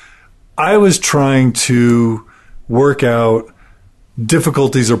 I was trying to work out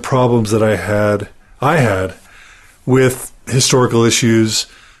difficulties or problems that I had with historical issues,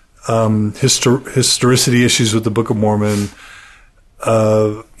 historicity issues with the Book of Mormon,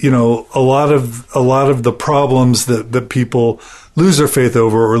 a lot of the problems that people lose their faith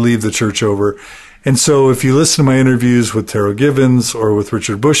over or leave the church over. And so if you listen to my interviews with Terrell Givens or with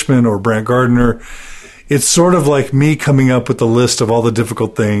Richard Bushman or Brant Gardner, it's sort of like me coming up with a list of all the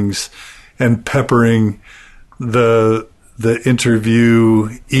difficult things and peppering the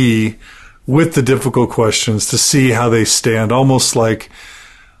interviewee with the difficult questions to see how they stand, almost like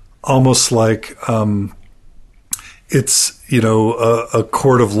it's a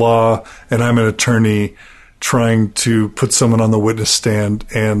court of law and I'm an attorney trying to put someone on the witness stand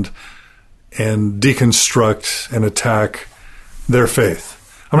and deconstruct and attack their faith.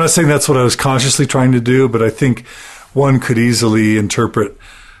 I'm not saying that's what I was consciously trying to do, but I think one could easily interpret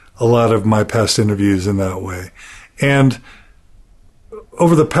a lot of my past interviews in that way. And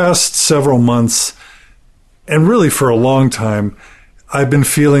over the past several months, and really for a long time, I've been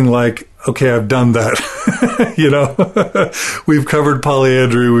feeling like, okay, I've done that. We've covered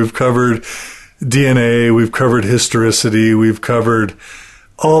polyandry, we've covered DNA, we've covered historicity, we've covered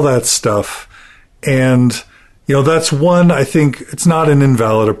all that stuff. And, that's one, I think it's not an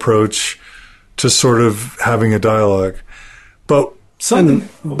invalid approach to sort of having a dialogue. But and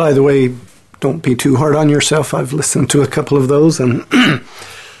by the way, don't be too hard on yourself. I've listened to a couple of those, and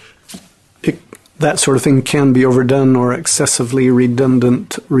that sort of thing can be overdone or excessively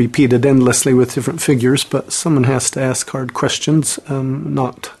redundant, repeated endlessly with different figures, but someone has to ask hard questions,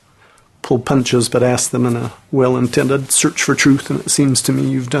 not pull punches, but ask them in a well-intended search for truth, and it seems to me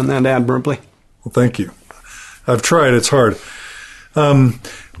you've done that admirably. Well, thank you. I've tried. It's hard.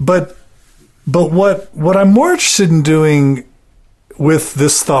 But what I'm more interested in doing with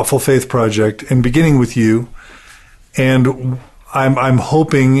this Thoughtful Faith project, and beginning with you, and I'm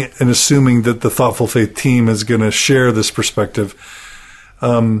hoping and assuming that the Thoughtful Faith team is going to share this perspective,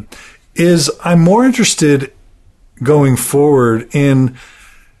 is I'm more interested going forward in,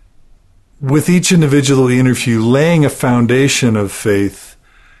 with each individual we interview, laying a foundation of faith.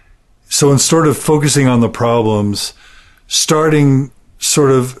 So instead of focusing on the problems, starting sort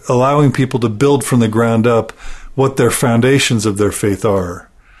of allowing people to build from the ground up what their foundations of their faith are.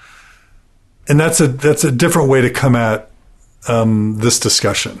 And that's a different way to come at this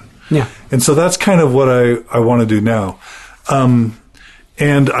discussion. Yeah. And so that's kind of what I want to do now. And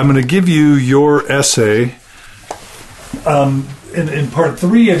I'm going to give you your essay. In part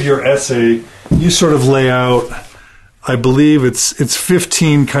 3 of your essay, you sort of lay out, I believe it's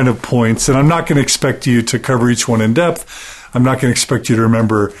 15 kind of points, and I'm not going to expect you to cover each one in depth. I'm not going to expect you to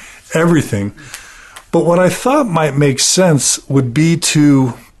remember everything. But what I thought might make sense would be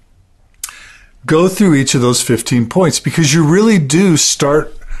to go through each of those 15 points, because you really do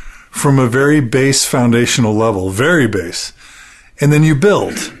start from a very base foundational level, very base, and then you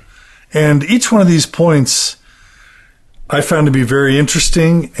build. And each one of these points I found to be very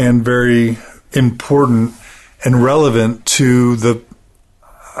interesting and very important and relevant to the,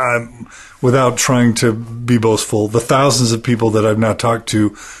 without trying to be boastful, the thousands of people that I've now talked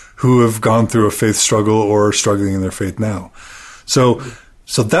to who have gone through a faith struggle or are struggling in their faith now. So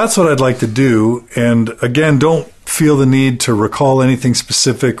that's what I'd like to do. And again, don't feel the need to recall anything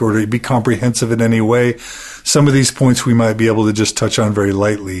specific or to be comprehensive in any way. Some of these points we might be able to just touch on very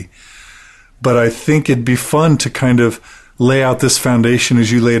lightly. But I think it'd be fun to kind of lay out this foundation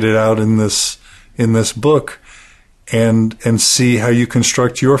as you laid it out in this book, and see how you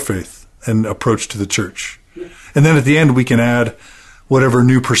construct your faith and approach to the church. And then at the end, we can add whatever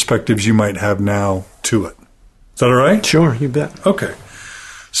new perspectives you might have now to it. Is that all right? Sure, you bet. Okay.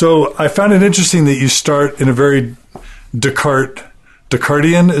 So I found it interesting that you start in a very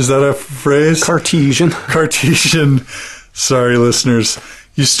Descartesian, is that a phrase? Cartesian. Sorry, listeners.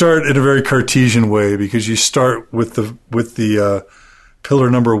 You start in a very Cartesian way, because you start with the pillar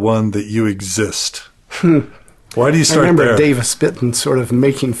number 1, that you exist. Why do you start there? I remember Davis Bitton sort of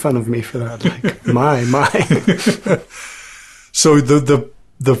making fun of me for that. Like, my. So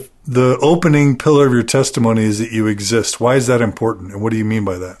the opening pillar of your testimony is that you exist. Why is that important, and what do you mean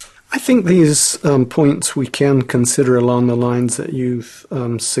by that? I think these points we can consider along the lines that you've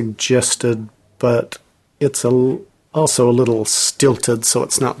suggested, but it's also a little stilted, so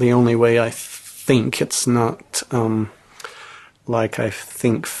it's not the only way I think. It's not like I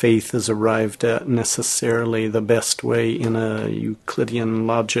think faith is arrived at necessarily the best way in a Euclidean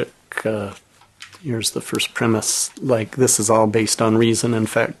logic. Here's the first premise, like this is all based on reason. In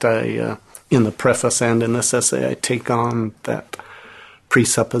fact, I in the preface and in this essay, I take on that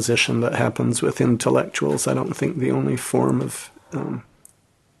presupposition that happens with intellectuals. I don't think the only form of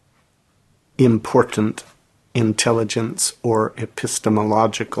important intelligence or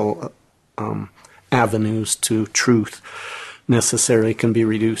epistemological avenues to truth necessarily can be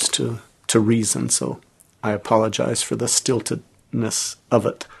reduced to reason. So I apologize for the stiltedness of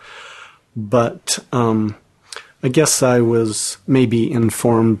it. But I guess I was maybe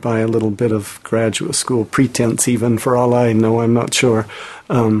informed by a little bit of graduate school pretense, even, for all I know, I'm not sure,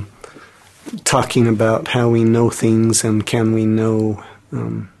 talking about how we know things and can we know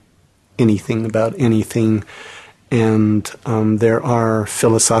anything about anything. And there are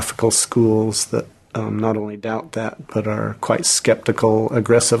philosophical schools that not only doubt that, but are quite skeptical,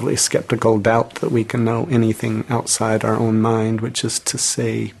 aggressively skeptical, doubt that we can know anything outside our own mind, which is to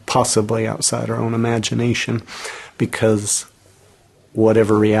say possibly outside our own imagination, because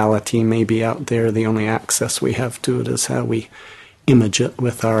whatever reality may be out there, the only access we have to it is how we image it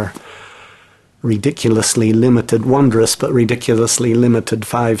with our ridiculously limited, wondrous but ridiculously limited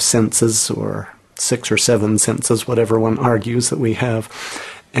 5 senses, or 6 or 7 senses, whatever one argues that we have,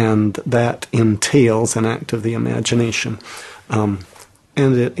 and that entails an act of the imagination.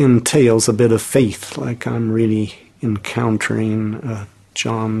 And it entails a bit of faith, like I'm really encountering a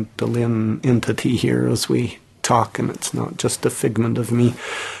John Dehlin entity here as we talk, and it's not just a figment of me.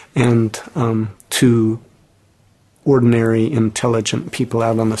 And to ordinary, intelligent people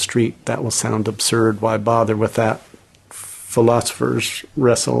out on the street, that will sound absurd. Why bother with that? Philosophers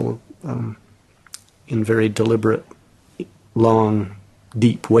wrestle in very deliberate, long,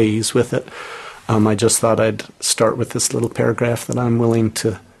 deep ways with it. I just thought I'd start with this little paragraph that I'm willing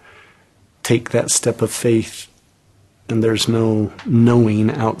to take that step of faith, and there's no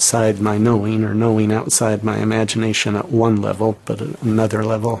knowing outside my knowing or knowing outside my imagination at one level, but at another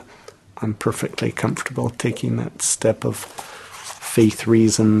level, I'm perfectly comfortable taking that step of faith,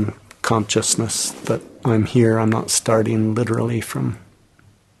 reason, consciousness that I'm here. I'm not starting literally from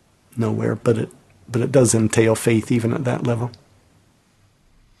nowhere, but it does entail faith even at that level.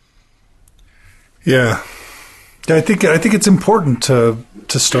 Yeah, I think it's important to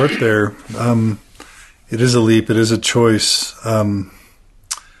start there. It is a leap. It is a choice, and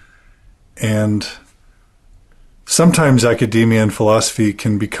sometimes academia and philosophy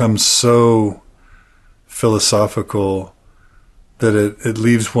can become so philosophical that it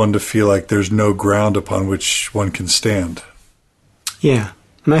leaves one to feel like there's no ground upon which one can stand. Yeah,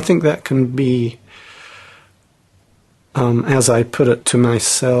 and I think that can be, as I put it to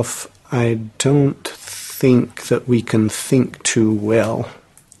myself, I don't think that we can think too well,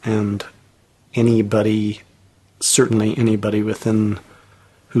 and anybody, certainly anybody within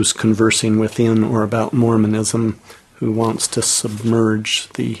who's conversing within or about Mormonism who wants to submerge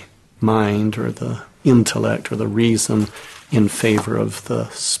the mind or the intellect or the reason in favor of the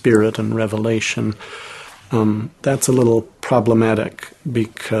spirit and revelation, that's a little problematic,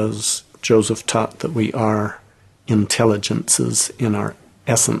 because Joseph taught that we are intelligences in our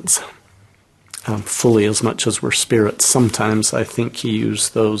essence, fully as much as we're spirits. Sometimes I think he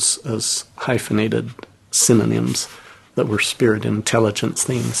used those as hyphenated synonyms, that we're spirit intelligence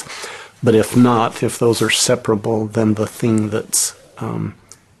things. But if not, if those are separable, then the thing that's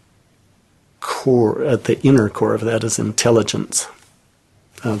core, at the inner core of that, is intelligence.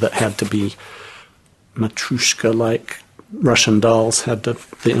 That had to be Matrushka-like. Russian dolls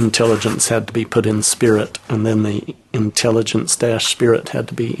the intelligence had to be put in spirit, and then the intelligence-spirit had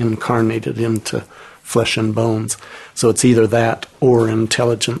to be incarnated into flesh and bones. So it's either that or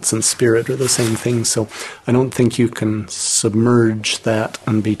intelligence and spirit are the same thing. So I don't think you can submerge that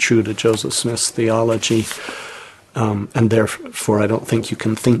and be true to Joseph Smith's theology, and therefore I don't think you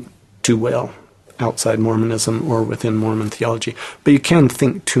can think too well outside Mormonism or within Mormon theology. But you can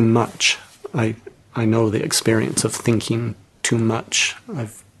think too much. I know the experience of thinking too much,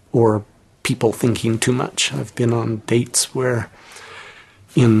 or people thinking too much. I've been on dates where,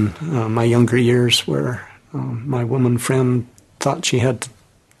 in my younger years, where my woman friend thought she had to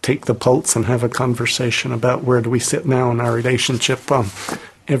take the pulse and have a conversation about where do we sit now in our relationship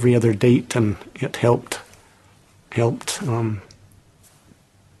every other date, and it helped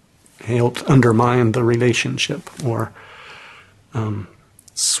undermine the relationship. Or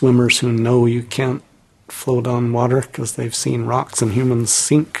swimmers who know you can't float on water because they've seen rocks and humans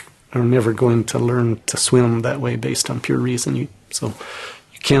sink are never going to learn to swim that way based on pure reason. So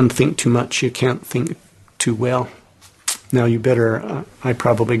you can think too much, you can't think too well. Now you better, I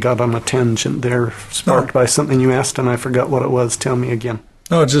probably got on a tangent there, sparked by something you asked, and I forgot what it was. Tell me again.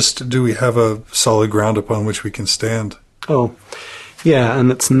 No, just do we have a solid ground upon which we can stand? Oh, yeah, and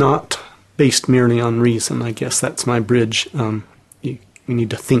it's not based merely on reason. I guess that's my bridge. We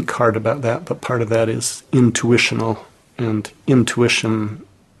need to think hard about that, but part of that is intuitional, and intuition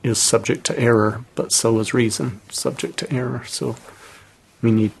is subject to error, but so is reason subject to error. So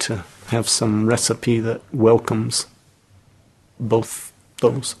we need to have some recipe that welcomes both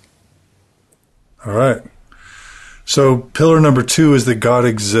those. All right. So pillar number 2 is that God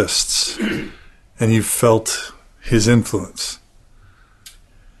exists, and you've felt his influence.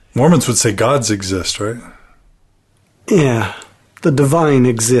 Mormons would say gods exist, right? Yeah. The divine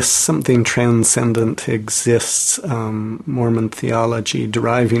exists, something transcendent exists. Mormon theology,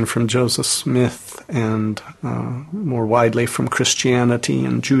 deriving from Joseph Smith and more widely from Christianity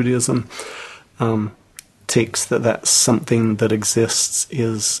and Judaism, takes that something that exists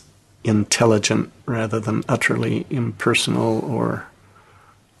is intelligent rather than utterly impersonal or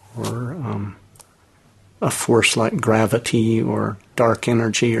a force like gravity or dark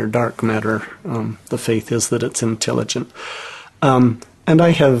energy or dark matter. The faith is that it's intelligent. And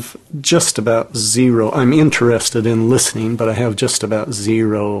I have just about zero, I'm interested in listening, but I have just about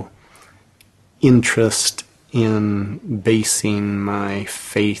zero interest in basing my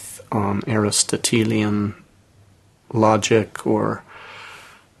faith on Aristotelian logic or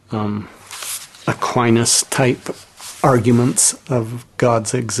Aquinas-type arguments of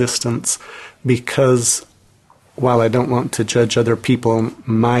God's existence, because while I don't want to judge other people,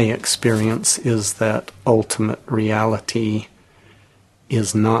 my experience is that ultimate reality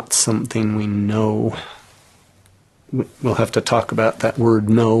is not something we know. We'll have to talk about that word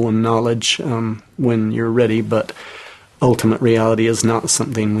know and knowledge when you're ready, but ultimate reality is not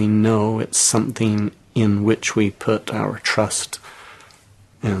something we know. It's something in which we put our trust,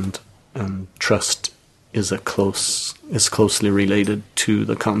 and trust is closely related to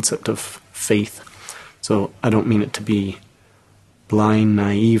the concept of faith. So I don't mean it to be blind,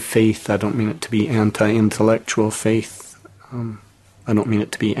 naive faith. I don't mean it to be anti-intellectual faith. I don't mean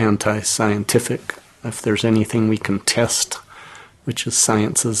it to be anti-scientific. If there's anything we can test, which is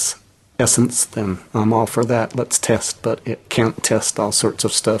science's essence, then I'm all for that. Let's test, but it can't test all sorts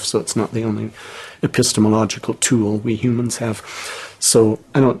of stuff, so it's not the only epistemological tool we humans have. So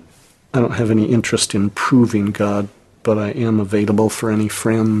I don't have any interest in proving God, but I am available for any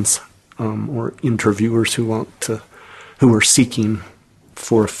friends or interviewers who are seeking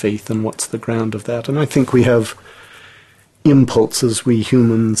for faith and what's the ground of that. And I think we have impulses, we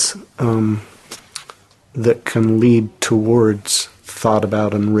humans, that can lead towards thought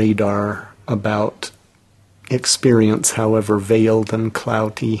about and radar about experience, however veiled and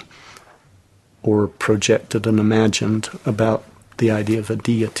cloudy or projected and imagined, about the idea of a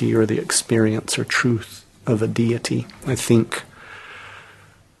deity or the experience or truth of a deity. I think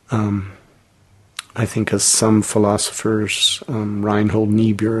as some philosophers, Reinhold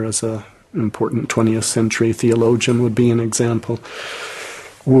Niebuhr, as an important 20th century theologian, would be an example,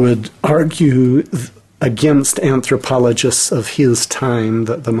 would argue against anthropologists of his time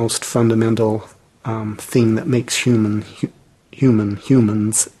that the most fundamental thing that makes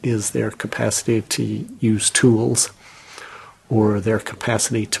humans is their capacity to use tools or their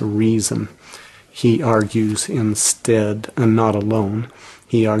capacity to reason. He argues instead, and not alone,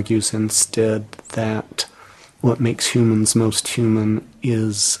 he argues instead that what makes humans most human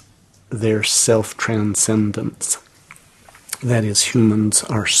is their self-transcendence. That is, humans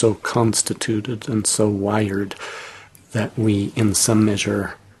are so constituted and so wired that we, in some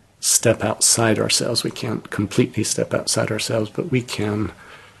measure, step outside ourselves. We can't completely step outside ourselves, but we can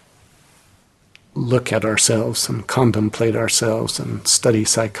look at ourselves and contemplate ourselves and study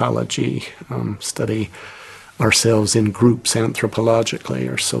psychology, study ourselves in groups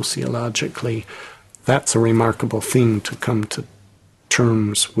anthropologically or sociologically. That's a remarkable thing to come to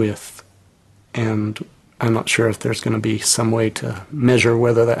terms with, and I'm not sure if there's going to be some way to measure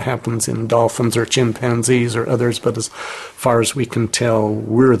whether that happens in dolphins or chimpanzees or others, but as far as we can tell,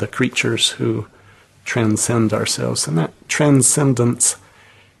 we're the creatures who transcend ourselves. And that transcendence,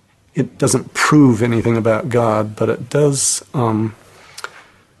 it doesn't prove anything about God, but it does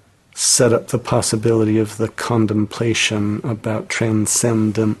set up the possibility of the contemplation about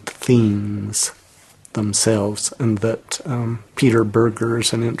transcendent themes themselves, and that Peter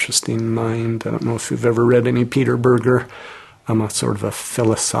Berger's an interesting mind. I don't know if you've ever read any Peter Berger. I'm a sort of a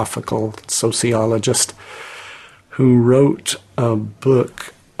philosophical sociologist who wrote a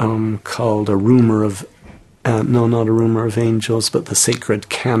book called not a rumor of angels, but The Sacred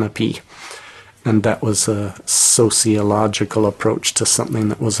Canopy. And that was a sociological approach to something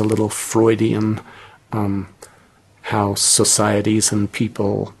that was a little Freudian, how societies and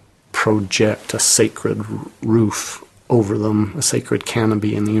people project a sacred roof over them, a sacred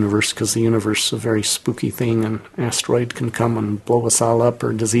canopy in the universe, because the universe is a very spooky thing, and an asteroid can come and blow us all up,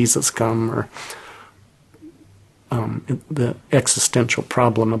 or diseases come, or the existential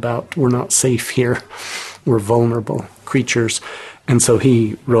problem about we're not safe here, we're vulnerable creatures. And so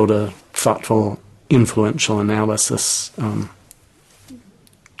he wrote a thoughtful, influential analysis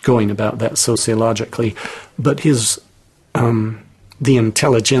going about that sociologically. But his the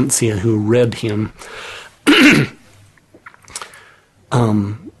intelligentsia who read him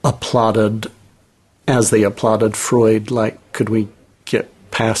applauded, as they applauded Freud, like, could we get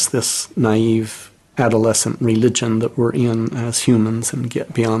past this naive adolescent religion that we're in as humans and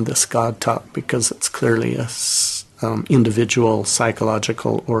get beyond this God talk, because it's clearly a individual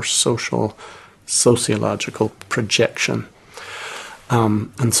psychological or sociological projection.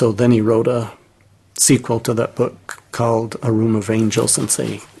 And so then he wrote a sequel to that book called A Room of Angels, and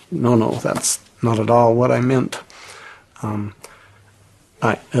say, no, that's not at all what I meant.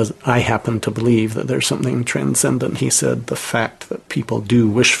 I happen to believe that there's something transcendent. He said the fact that people do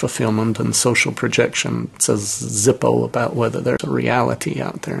wish fulfillment and social projection says zippo about whether there's a reality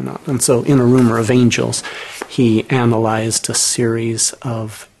out there or not. And so in A Rumor of Angels, he analyzed a series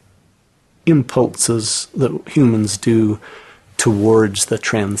of impulses that humans do towards the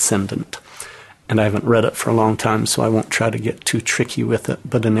transcendent. And I haven't read it for a long time, so I won't try to get too tricky with it.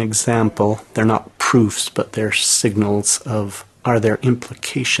 But an example, they're not proofs, but they're signals of, are there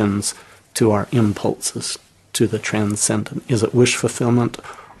implications to our impulses to the transcendent? Is it wish fulfillment,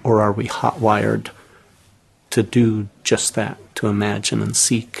 or are we hot-wired to do just that, to imagine and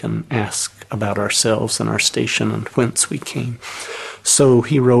seek and ask about ourselves and our station and whence we came? So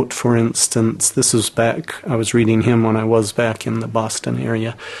he wrote, for instance, this is back, I was reading him when I was back in the Boston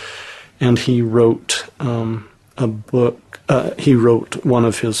area, and he wrote a book, he wrote one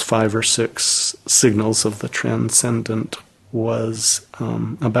of his 5 or 6 signals of the transcendent was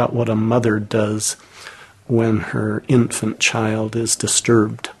about what a mother does when her infant child is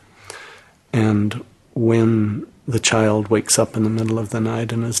disturbed. And when the child wakes up in the middle of the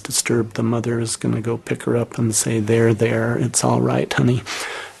night and is disturbed, the mother is going to go pick her up and say, there, it's all right, honey.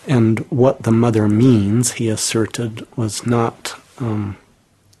 And what the mother means, he asserted, was not,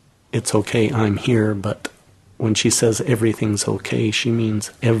 it's okay, I'm here, but when she says everything's okay, she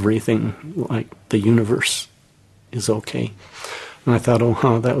means everything, like the universe is okay. And I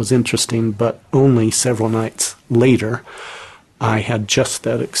thought, that was interesting, but only several nights later, I had just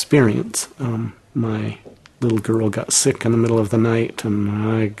that experience. My little girl got sick in the middle of the night, and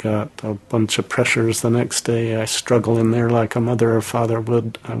I got a bunch of pressures the next day. I struggle in there like a mother or father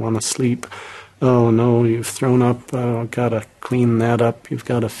would. I want to sleep. Oh, no, you've thrown up. I've got to clean that up. You've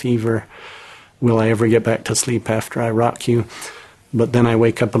got a fever. Will I ever get back to sleep after I rock you? But then I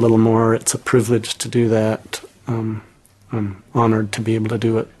wake up a little more. It's a privilege to do that. I'm honored to be able to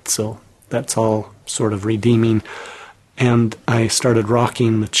do it, so that's all sort of redeeming. And I started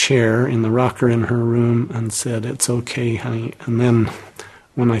rocking the chair in the rocker in her room and said, it's okay, honey. And then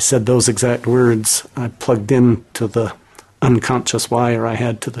when I said those exact words, I plugged into the unconscious wire I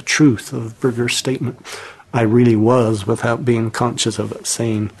had to the truth of Berger's statement. I really was, without being conscious of it,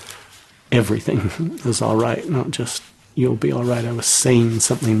 saying everything is all right, not just you'll be all right. I was saying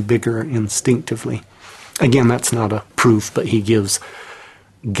something bigger instinctively. Again, that's not a proof, but he gives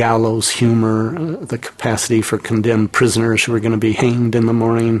gallows humor, the capacity for condemned prisoners who are going to be hanged in the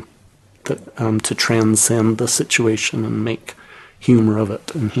morning to transcend the situation and make humor of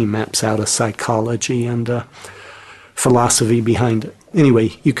it. And he maps out a psychology and a philosophy behind it.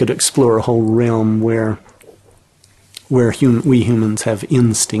 Anyway, you could explore a whole realm where we humans have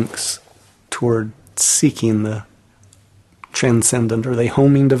instincts toward seeking the transcendent. Are they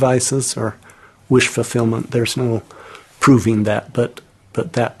homing devices or wish fulfillment? There's no proving that, but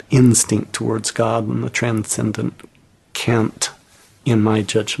that instinct towards God and the transcendent can't, in my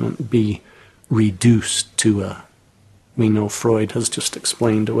judgment, be reduced to we know Freud has just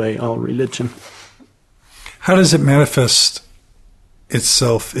explained away all religion. How does it manifest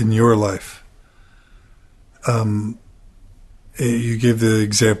itself in your life? You gave the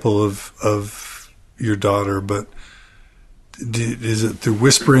example of your daughter, but is it through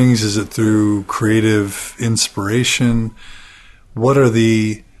whisperings? Is it through creative inspiration? What are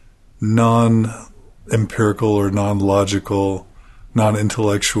the non-empirical or non-logical,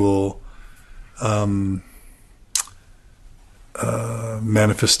 non-intellectual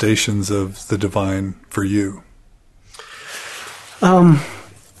manifestations of the divine for you?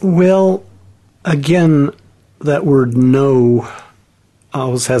 Well, again, that word know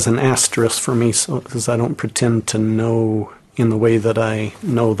always has an asterisk for me, because I don't pretend to know in the way that I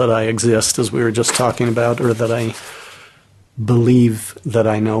know that I exist, as we were just talking about, or that I believe that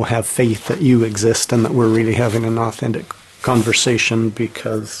I know, have faith that you exist and that we're really having an authentic conversation,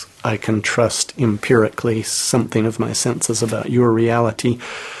 because I can trust empirically something of my senses about your reality.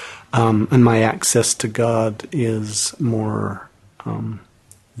 And my access to God is more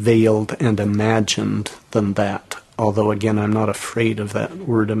veiled and imagined than that. Although, again, I'm not afraid of that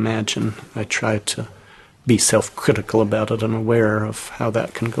word imagine. I try to be self-critical about it and aware of how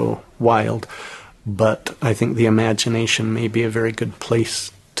that can go wild. But I think the imagination may be a very good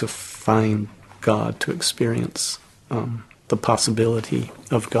place to find God, to experience the possibility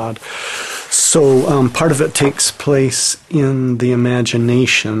of God. So part of it takes place in the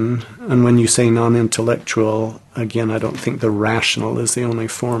imagination. And when you say non-intellectual, again, I don't think the rational is the only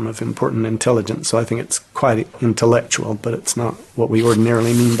form of important intelligence. So I think it's quite intellectual, but it's not what we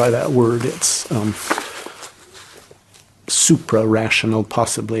ordinarily mean by that word. It's supra-rational,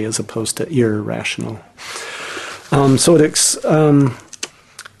 possibly, as opposed to irrational. So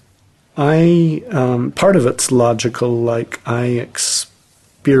Part of it's logical, like I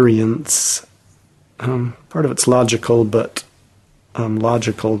experience, part of it's logical, but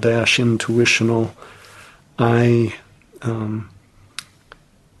logical-intuitional. I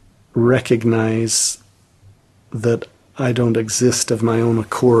recognize that I don't exist of my own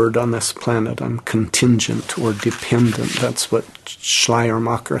accord on this planet. I'm contingent or dependent. That's what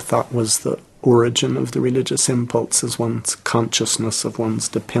Schleiermacher thought was the origin of the religious impulse, is one's consciousness of one's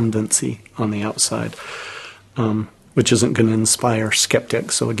dependency on the outside, which isn't going to inspire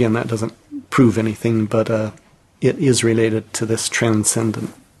skeptics. So again, that doesn't prove anything, but it is related to this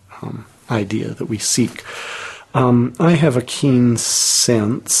transcendent idea that we seek. I have a keen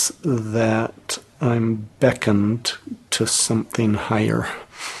sense that I'm beckoned to something higher.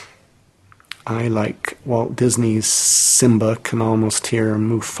 I, like Walt Disney's Simba, can almost hear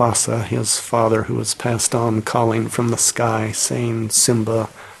Mufasa, his father who has passed on, calling from the sky, saying, "Simba,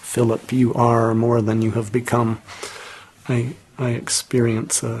 Philip, you are more than you have become." I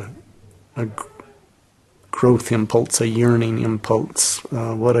experience a growth impulse, a yearning impulse.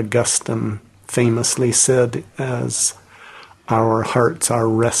 What Augustine famously said, as our hearts are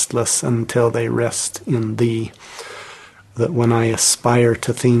restless until they rest in thee. That when I aspire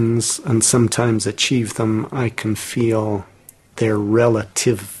to things and sometimes achieve them, I can feel their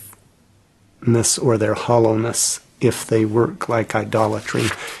relativeness or their hollowness if they work like idolatry,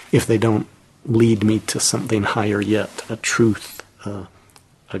 if they don't lead me to something higher yet, a truth, a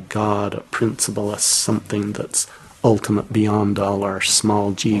God, a principle, a something that's ultimate beyond all our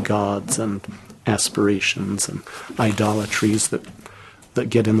small g gods and aspirations and idolatries that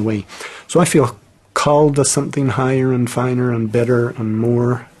get in the way. So I feel called to something higher and finer and better and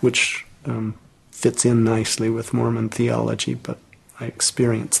more, which fits in nicely with Mormon theology, but I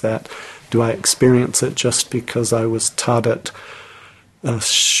experience that. Do I experience it just because I was taught it?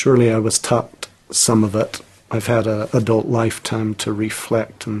 Surely I was taught some of it. I've had an adult lifetime to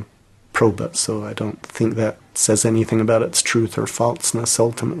reflect and probe it, so I don't think that says anything about its truth or falseness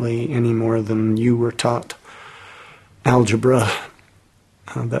ultimately, any more than you were taught algebra.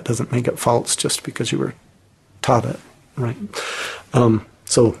 That doesn't make it false just because you were taught it, right?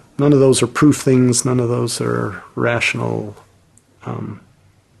 So none of those are proof things. None of those are rational,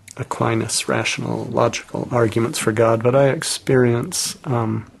 Aquinas, rational, logical arguments for God. But I experience...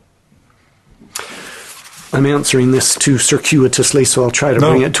 I'm answering this too circuitously, so I'll try to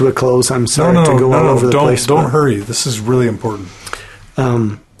bring it to a close. I'm sorry to go all over the place. Don't hurry. This is really important.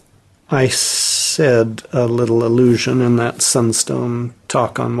 I said a little allusion in that Sunstone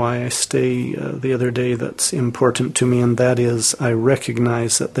talk on why I stay the other day that's important to me, and that is I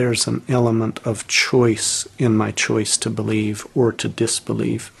recognize that there's an element of choice in my choice to believe or to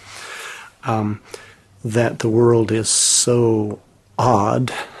disbelieve. That the world is so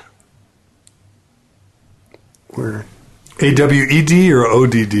odd. We're AWED or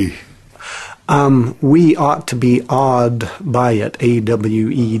ODD? We ought to be awed by it,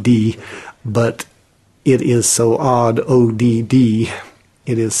 AWED, but it is so odd, ODD.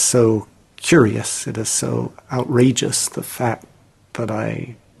 It is so curious. It is so outrageous, the fact that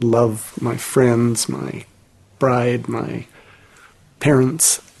I love my friends, my bride, my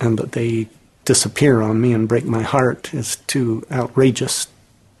parents, and that they disappear on me and break my heart is too outrageous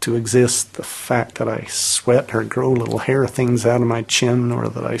to exist. The fact that I sweat or grow little hair things out of my chin, or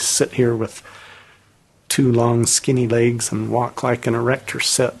that I sit here with 2 long skinny legs and walk like an erector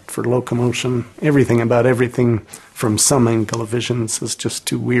set for locomotion. Everything about everything from some angle of visions is just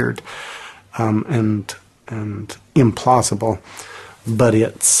too weird and implausible. But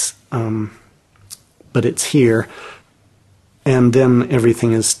it's here. And then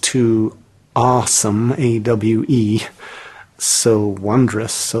everything is too awesome, AWE, so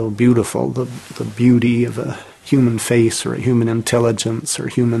wondrous, so beautiful, the beauty of a human face or a human intelligence or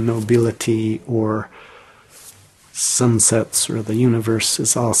human nobility or sunsets or the universe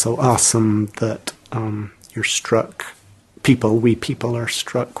is also awesome, that you're struck, we people are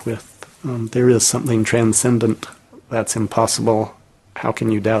struck with, there is something transcendent that's impossible. How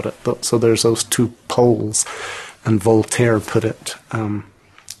can you doubt it? So there's those 2 poles, and Voltaire put it,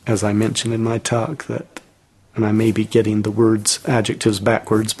 as I mentioned in my talk, that, and I may be getting the adjectives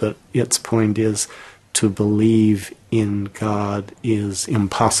backwards, but its point is to believe in God is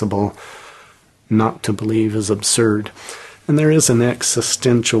impossible, not to believe is absurd. And there is an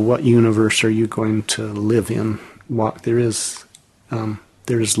existential, what universe are you going to live in?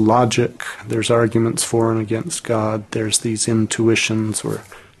 There's logic, there's arguments for and against God, there's these intuitions or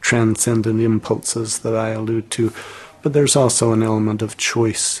transcendent impulses that I allude to, but there's also an element of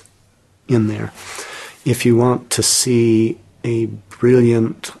choice in there. If you want to see a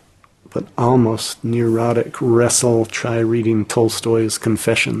brilliant but almost neurotic wrestle. Try reading Tolstoy's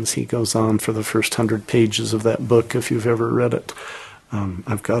Confessions. He goes on for the first 100 pages of that book, if you've ever read it.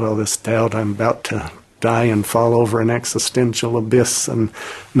 I've got all this doubt. I'm about to die and fall over an existential abyss, and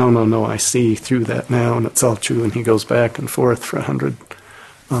no, I see through that now, and it's all true. And he goes back and forth for 100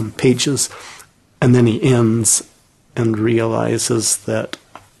 pages, and then he ends and realizes that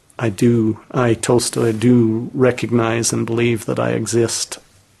Tolstoy, do recognize and believe that I exist,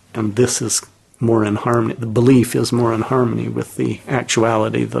 and this is more in harmony. The belief is more in harmony with the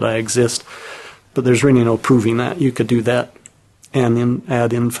actuality that I exist, but there's really no proving that. You could do that and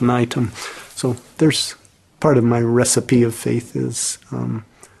ad infinitum. So there's part of my recipe of faith is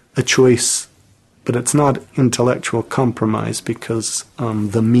a choice, but it's not intellectual compromise, because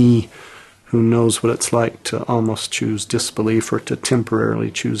the me who knows what it's like to almost choose disbelief or to temporarily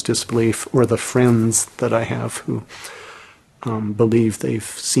choose disbelief, or the friends that I have who believe they've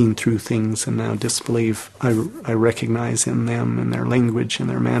seen through things and now disbelieve, I recognize in them, in their language, in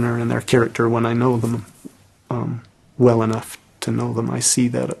their manner, in their character, when I know them well enough to know them. I see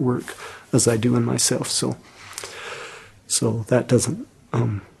that at work as I do in myself. So that doesn't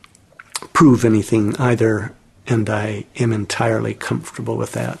prove anything either, and I am entirely comfortable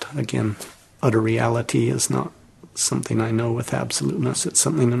with that. Again, utter reality is not something I know with absoluteness. It's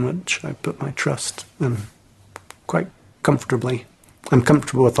something in which I put my trust, and quite comfortably. I'm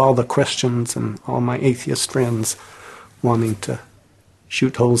comfortable with all the questions and all my atheist friends wanting to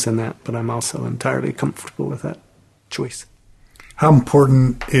shoot holes in that, but I'm also entirely comfortable with that choice. How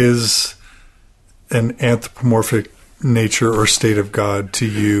important is an anthropomorphic nature or state of God to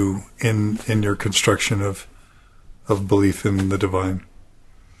you in your construction of belief in the divine?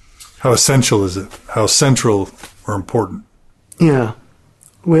 How essential is it? How central or important? Yeah.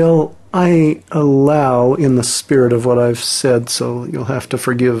 Well, I allow, in the spirit of what I've said, so you'll have to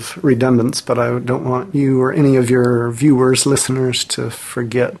forgive redundance, but I don't want you or any of your viewers, listeners, to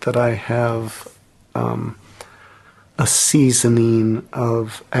forget that I have a seasoning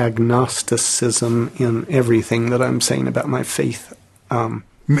of agnosticism in everything that I'm saying about my faith.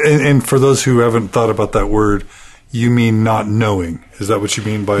 And for those who haven't thought about that word, you mean not knowing. Is that what you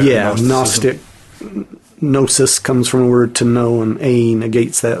mean by agnosticism? Gnostic. Gnosis comes from a word to know, and a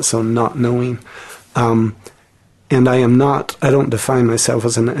negates that, so not knowing. And I don't define myself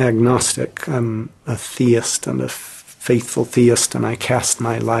as an agnostic. I'm a theist and a faithful theist, and I cast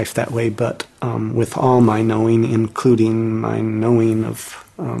my life that way, but with all my knowing, including my knowing of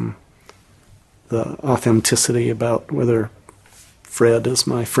the authenticity about whether Fred is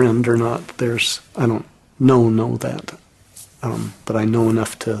my friend or not. I don't know that, but I know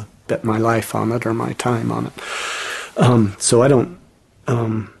enough to bet my life on it or my time on it. So I don't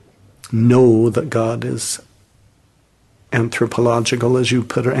know that God is anthropological, as you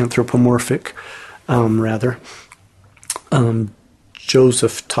put it, anthropomorphic, rather.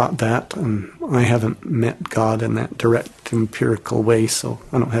 Joseph taught that, and I haven't met God in that direct empirical way, so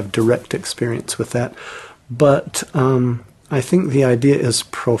I don't have direct experience with that. But I think the idea is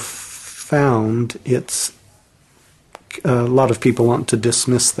profound. It's a lot of people want to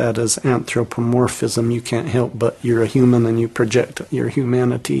dismiss that as anthropomorphism. You can't help but you're a human, and you project your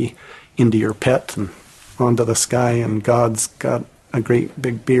humanity into your pet and onto the sky, and God's got a great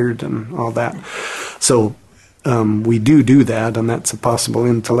big beard and all that. So we do that, and that's a possible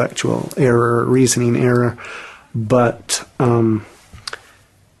intellectual error, reasoning error, but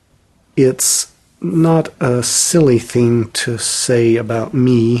it's not a silly thing to say about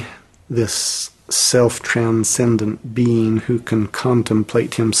me, this self-transcendent being who can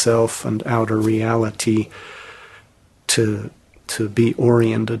contemplate himself and outer reality, to be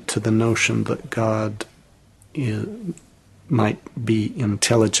oriented to the notion that God might be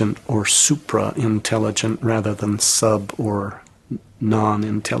intelligent or supra-intelligent rather than sub- or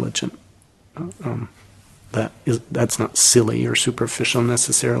non-intelligent. That's not silly or superficial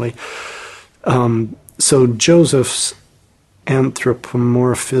necessarily. So Joseph's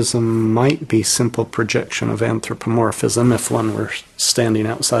anthropomorphism might be simple projection of anthropomorphism if one were standing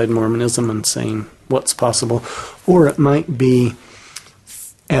outside Mormonism and saying what's possible, or it might be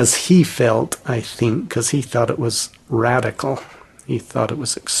as he felt, I think, because he thought it was radical. He thought it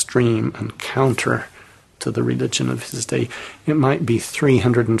was extreme and counter to the religion of his day. It might be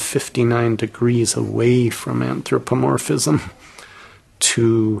 359 degrees away from anthropomorphism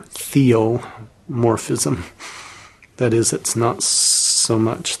to theomorphism. That is, it's not so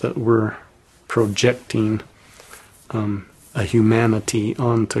much that we're projecting a humanity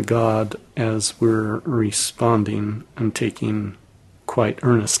onto God as we're responding and taking quite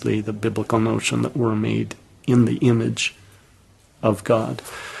earnestly the biblical notion that we're made in the image of God.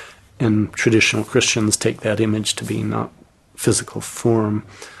 and traditional Christians take that image to be not physical form.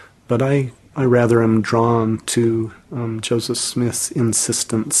 But I rather am drawn to Joseph Smith's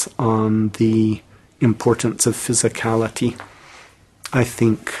insistence on the importance of physicality. I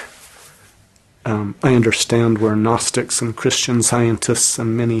think I understand where Gnostics and Christian Scientists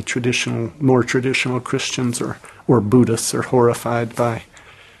and many more traditional Christians or Buddhists are horrified by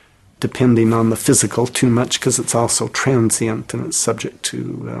depending on the physical too much, because it's also transient and it's subject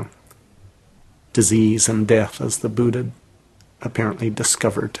to disease and death, as the Buddha apparently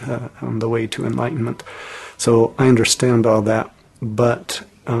discovered on the way to enlightenment. So I understand all that, but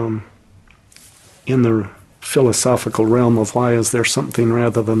in the philosophical realm of why is there something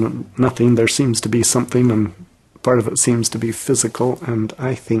rather than nothing, there seems to be something, and part of it seems to be physical, and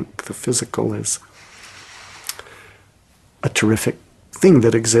I think the physical is a terrific thing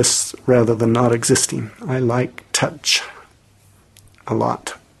that exists rather than not existing. I like touch a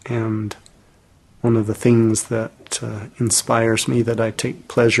lot, and one of the things that inspires me, that I take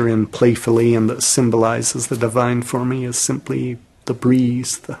pleasure in playfully and that symbolizes the divine for me, is simply the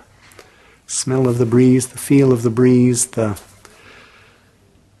breeze, the smell of the breeze, the feel of the breeze, the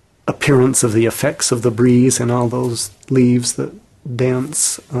appearance of the effects of the breeze and all those leaves that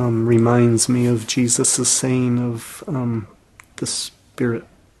dance reminds me of Jesus' saying of the Spirit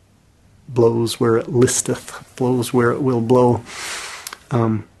blows where it listeth, blows where it will blow.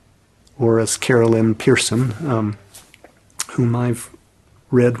 Or as Carolyn Pearson, whom I've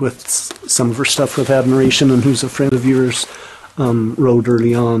read with some of her stuff with admiration and who's a friend of yours, wrote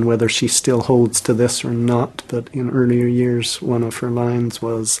early on, whether she still holds to this or not, but in earlier years one of her lines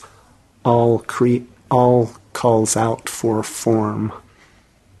was, all calls out for form.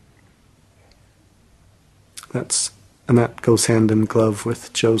 And that goes hand in glove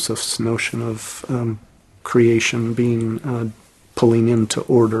with Joseph's notion of creation being pulling into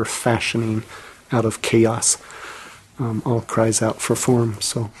order, fashioning out of chaos. All cries out for form.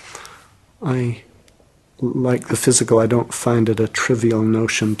 So I like the physical. I don't find it a trivial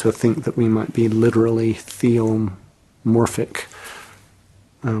notion to think that we might be literally theomorphic,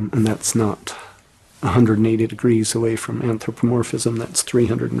 and that's not 180 degrees away from anthropomorphism. That's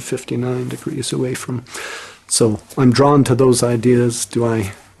 359 degrees away from. So I'm drawn to those ideas. Do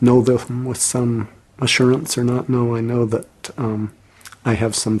I know them with some assurance or not? No, I know that I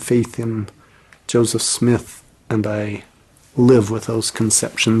have some faith in Joseph Smith, and I live with those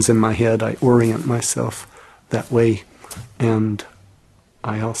conceptions in my head. I orient myself that way, and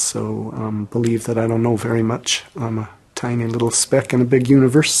I also believe that I don't know very much. I'm a tiny little speck in a big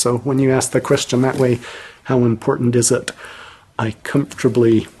universe, so when you ask the question that way, how important is it, I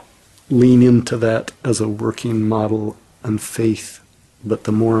comfortably lean into that as a working model and faith. But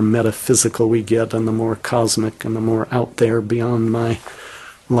the more metaphysical we get and the more cosmic and the more out there beyond my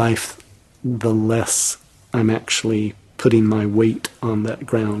life, the less I'm actually putting my weight on that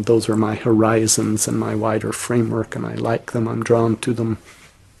ground. Those are my horizons and my wider framework, and I like them. I'm drawn to them,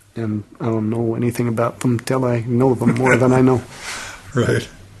 and I don't know anything about them till I know them more than I know. Right.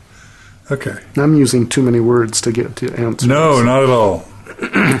 Okay. I'm using too many words to get to answers. No, not at all.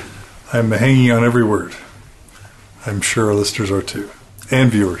 I'm hanging on every word. I'm sure our listeners are too. And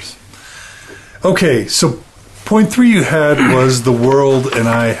viewers. Okay, so point 3 you had was the world and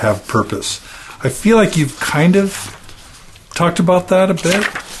I have purpose. I feel like you've kind of talked about that a bit,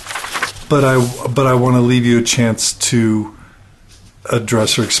 but I want to leave you a chance to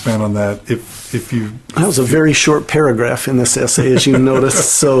address or expand on that if you... That was a very short paragraph in this essay, as you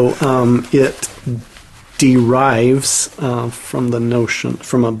noticed, so it derives from the notion,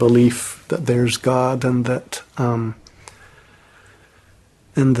 from a belief that there's God and that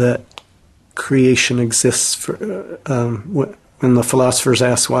creation exists for, when the philosophers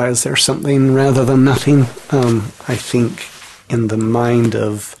ask why is there something rather than nothing, I think in the mind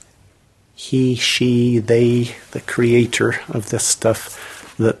of he, she, they, the creator of this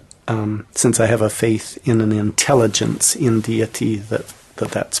stuff, that since I have a faith in an intelligence in deity,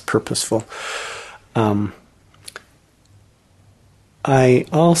 that's purposeful. I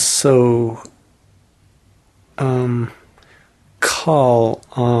also call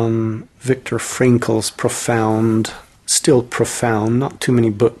on Viktor Frankl's still profound, not too many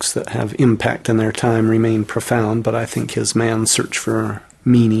books that have impact in their time remain profound, but I think his Man's Search for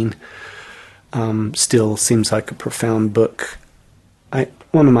Meaning still seems like a profound book.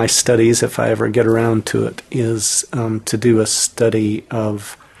 One of my studies, if I ever get around to it, is to do a study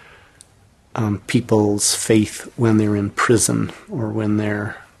of people's faith when they're in prison or when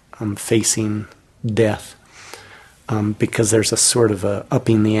they're facing death. Because there's a sort of a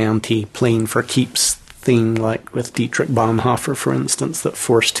upping the ante, playing for keeps thing, like with Dietrich Bonhoeffer, for instance, that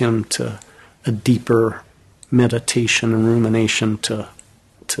forced him to a deeper meditation and rumination to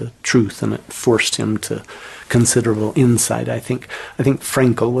truth, and it forced him to considerable insight. I think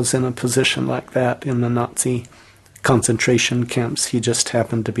Frankl was in a position like that in the Nazi concentration camps. He just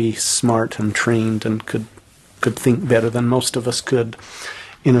happened to be smart and trained and could think better than most of us could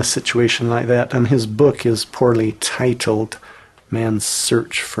in a situation like that. And his book is poorly titled Man's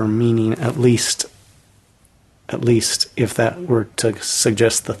Search for Meaning, at least if that were to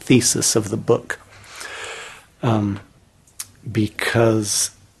suggest the thesis of the book,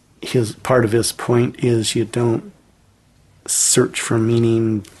 because part of his point is you don't search for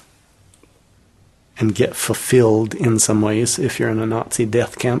meaning and get fulfilled in some ways if you're in a Nazi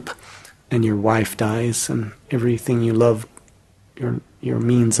death camp and your wife dies and everything you love, your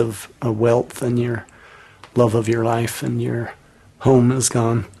means of wealth and your love of your life and your home is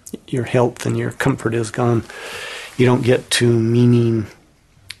gone, your health and your comfort is gone. You don't get to meaning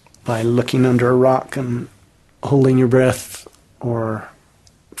by looking under a rock and holding your breath, or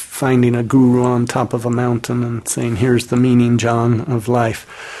finding a guru on top of a mountain and saying, here's the meaning, John, of life.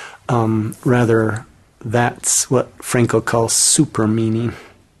 Rather, that's what Frankl calls super meaning.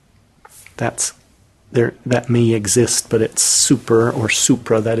 That may exist, but it's super or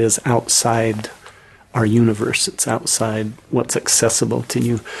supra, that is outside our universe. It's outside what's accessible to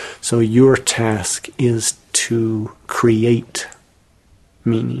you. So your task is to create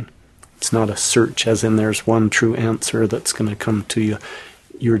meaning. It's not a search, as in there's one true answer that's going to come to you.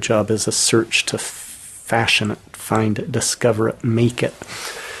 Your job is a search to fashion it, find it, discover it, make it.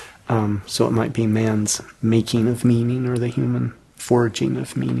 So it might be man's making of meaning or the human forging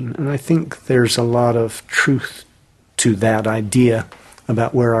of meaning. And I think there's a lot of truth to that idea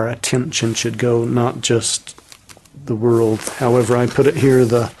about where our attention should go, not just the world. However I put it here,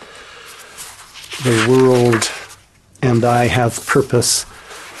 the world and I have purpose.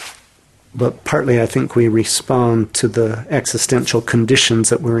 But partly I think we respond to the existential conditions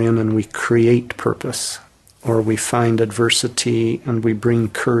that we're in and we create purpose, or we find adversity and we bring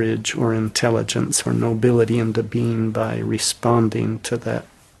courage or intelligence or nobility into being by responding to that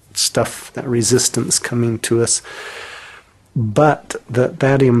stuff, that resistance coming to us. But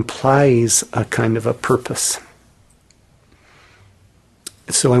that implies a kind of a purpose.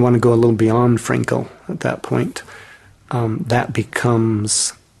 So I want to go a little beyond Frankl at that point. That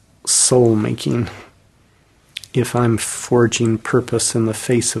becomes soul-making. If I'm forging purpose in the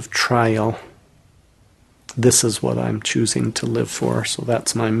face of trial, this is what I'm choosing to live for. So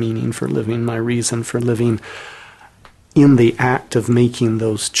that's my meaning for living, my reason for living. In the act of making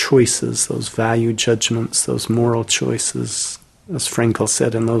those choices, those value judgments, those moral choices, as Frankl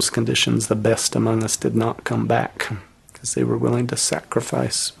said, in those conditions, the best among us did not come back because they were willing to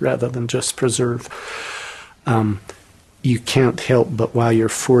sacrifice rather than just preserve. You can't help but while you're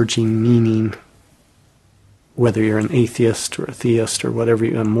forging meaning, whether you're an atheist or a theist or whatever,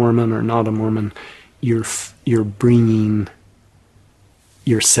 you're a Mormon or not a Mormon, you're bringing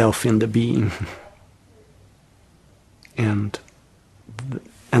yourself into being. And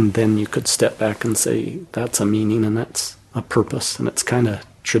then you could step back and say, that's a meaning and that's a purpose. And it's kind of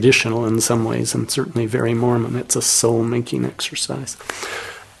traditional in some ways and certainly very Mormon. It's a soul-making exercise.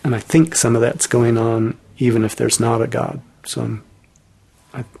 And I think some of that's going on even if there's not a God. So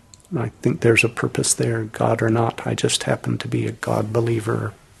I think there's a purpose there, God or not. I just happen to be a God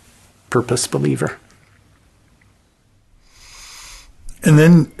believer, purpose believer. And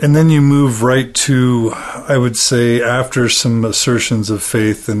then you move right to, I would say, after some assertions of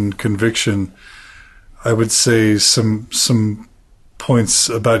faith and conviction, I would say some points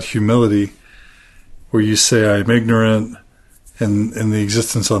about humility, where you say, I'm ignorant, and the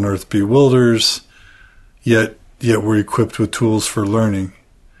existence on earth bewilders, yet we're equipped with tools for learning.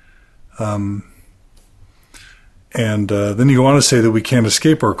 And then you go on to say that we can't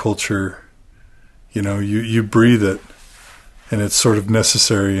escape our culture. You know, you breathe it, and it's sort of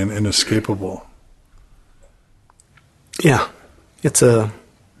necessary and inescapable. Yeah,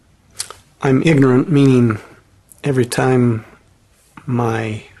 I'm ignorant, meaning every time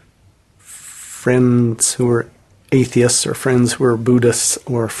my friends who are atheists or friends who are Buddhists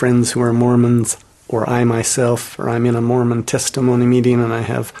or friends who are Mormons, or I myself, or I'm in a Mormon testimony meeting and I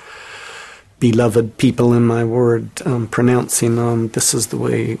have beloved people in my ward pronouncing on this is the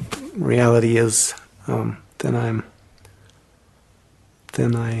way reality is, then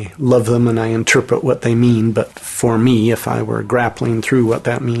I love them and I interpret what they mean. But for me, if I were grappling through what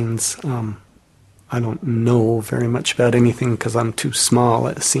that means, I don't know very much about anything because I'm too small.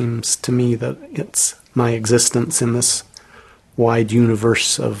 It seems to me that it's my existence in this wide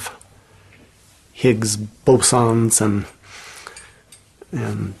universe of Higgs bosons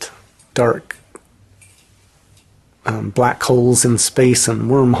and dark black holes in space and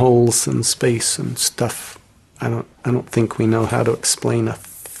wormholes in space and stuff. I don't think we know how to explain a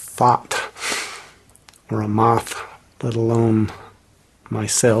thought or a moth, let alone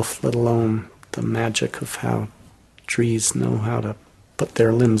myself, let alone the magic of how trees know how to put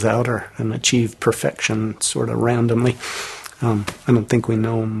their limbs out and achieve perfection sort of randomly. I don't think we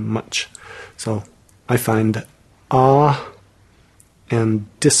know much. So I find awe and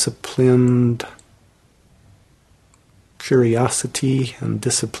disciplined curiosity and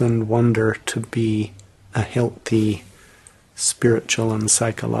disciplined wonder to be a healthy spiritual and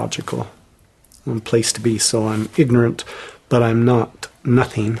psychological place to be. So I'm ignorant, but I'm not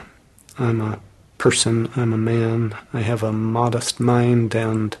nothing. I'm a person, I'm a man. I have a modest mind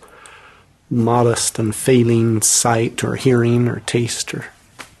and modest and failing sight or hearing or taste or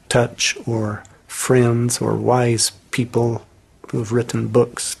touch or friends or wise people who have written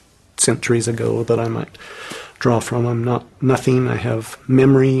books centuries ago that I might draw from. I'm not nothing. I have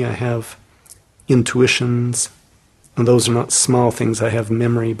memory. I have intuitions. And those are not small things. I have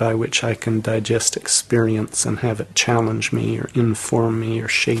memory by which I can digest experience and have it challenge me or inform me or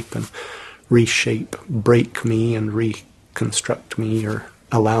shape and reshape, break me and reconstruct me or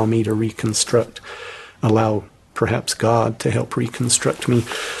allow me to reconstruct, allow perhaps God to help reconstruct me.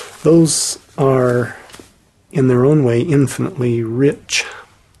 Those are, in their own way, infinitely rich,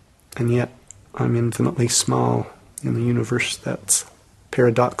 and yet I'm infinitely small in the universe. That's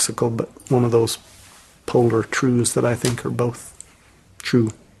paradoxical, but one of those polar truths that I think are both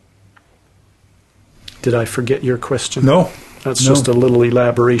true. Did I forget your question? No. That's just a little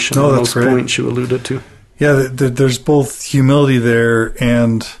elaboration on those points you alluded to. Yeah, there's both humility there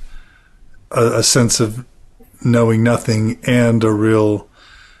and a sense of knowing nothing and a real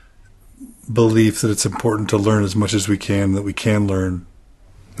belief that it's important to learn as much as we can, that we can learn.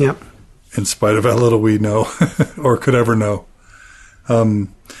 Yeah. In spite of how little we know or could ever know.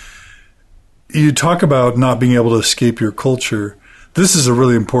 You talk about not being able to escape your culture. This is a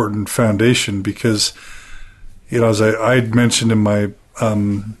really important foundation because, as I mentioned in my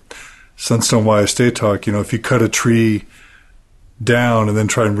Sunstone YSD talk, if you cut a tree down and then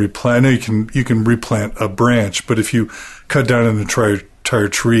try and replant, I know you can replant a branch, but if you cut down an entire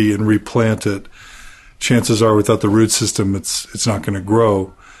tree and replant it, chances are without the root system, it's not going to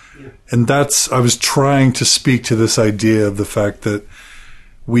grow. And I was trying to speak to this idea of the fact that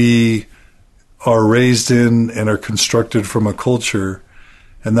we are raised in and are constructed from a culture,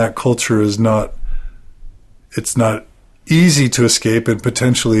 and that culture it's not easy to escape, and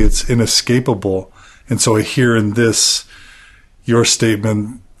potentially it's inescapable. And so I hear in this your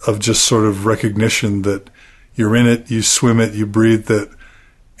statement of just sort of recognition that you're in it, you swim it, you breathe it,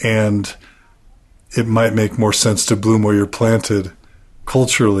 and it might make more sense to bloom where you're planted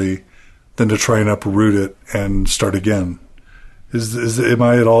culturally than to try and uproot it and start again. Am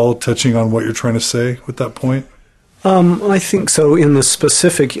I at all touching on what you're trying to say with that point? I think so. In the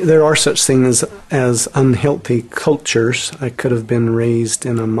specific, there are such things as unhealthy cultures. I could have been raised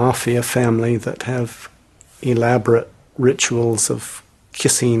in a mafia family that have elaborate rituals of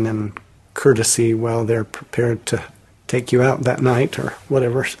kissing and courtesy while they're prepared to take you out that night or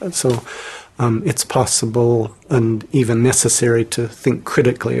whatever. So it's possible and even necessary to think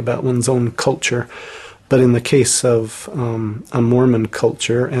critically about one's own culture. But in the case of a Mormon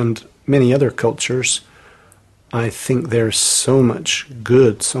culture and many other cultures, I think there's so much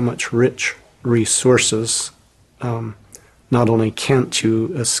good, so much rich resources. Not only can't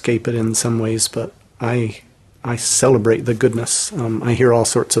you escape it in some ways, but I celebrate the goodness. I hear all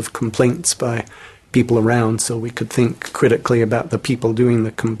sorts of complaints by people around, so we could think critically about the people doing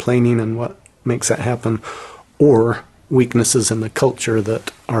the complaining and what makes that happen, or weaknesses in the culture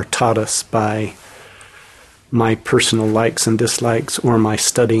that are taught us by my personal likes and dislikes or my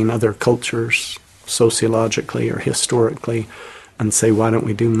studying other cultures sociologically or historically, and say, why don't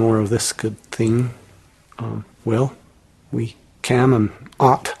we do more of this good thing? Well, we can and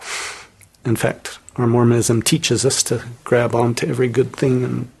ought. In fact, our Mormonism teaches us to grab onto every good thing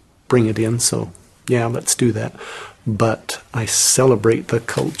and bring it in, so yeah, let's do that. But I celebrate the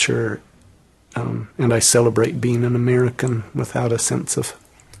culture, and I celebrate being an American without a sense of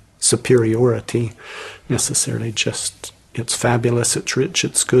superiority necessarily. Just, it's fabulous, it's rich,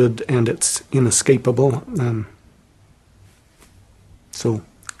 it's good, and it's inescapable. So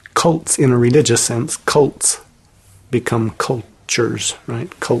cults, in a religious sense, cults become cultures,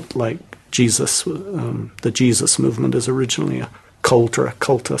 right? Cult like Jesus. The Jesus movement is originally a cult or a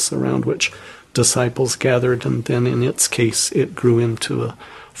cultus around which disciples gathered, and then in its case it grew into a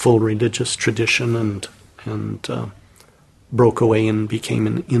full religious tradition and broke away and became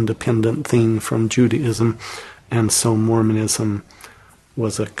an independent thing from Judaism. And so Mormonism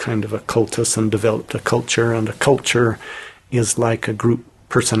was a kind of a cultus and developed a culture, and a culture is like a group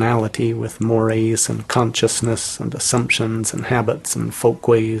personality with mores and consciousness and assumptions and habits and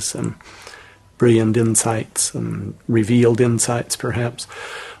folkways and brilliant insights and revealed insights perhaps.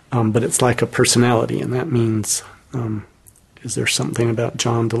 But it's like a personality, and that means, is there something about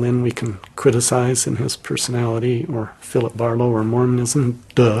John Dehlin we can criticize in his personality, or Philip Barlow, or Mormonism?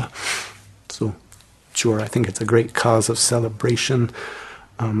 Duh. So, sure, I think it's a great cause of celebration.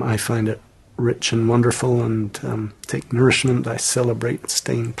 I find it rich and wonderful and take nourishment. I celebrate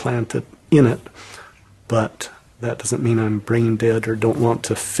staying planted in it, but that doesn't mean I'm brain dead or don't want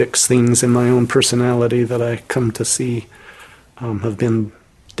to fix things in my own personality that I come to see have been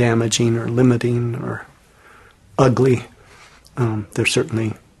damaging or limiting or ugly. There's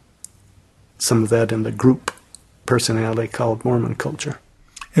certainly some of that in the group personality called Mormon culture.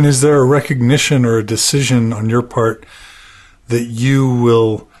 And is there a recognition or a decision on your part that you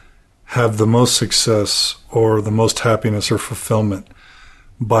will have the most success or the most happiness or fulfillment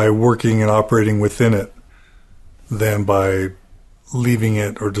by working and operating within it than by leaving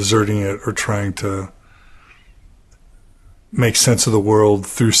it or deserting it or trying to make sense of the world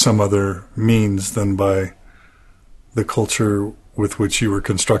through some other means than by the culture with which you were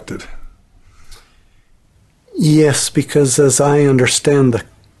constructed? Yes, because as I understand the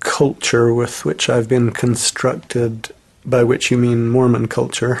culture with which I've been constructed, by which you mean Mormon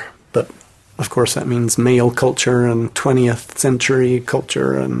culture, but of course that means male culture and 20th century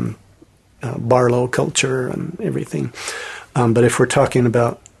culture and Barlow culture and everything. But if we're talking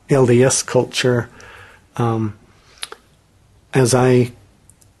about LDS culture, as I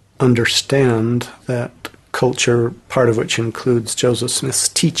understand that culture, part of which includes Joseph Smith's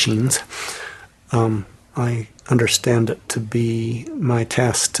teachings, I understand it to be my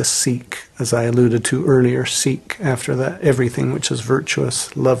task to seek, as I alluded to earlier, seek after that everything which is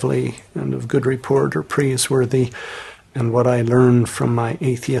virtuous, lovely, and of good report or praiseworthy. And what I learn from my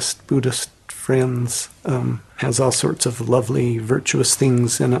atheist Buddhist friends has all sorts of lovely, virtuous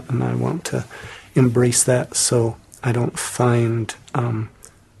things in it, and I want to embrace that so I don't find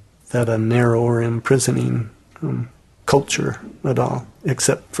that a narrow or imprisoning culture at all,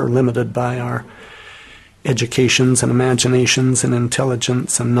 except for limited by our educations and imaginations and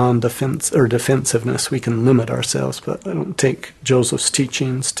intelligence and non-defense or defensiveness. We can limit ourselves, but I don't take Joseph's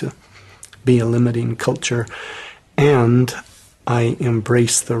teachings to be a limiting culture. And I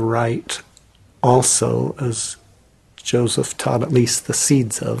embrace the right also, as Joseph taught at least the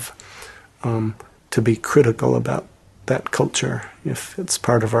seeds of, to be critical about that culture, if it's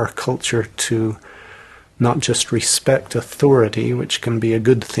part of our culture to not just respect authority, which can be a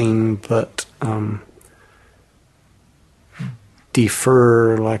good thing, but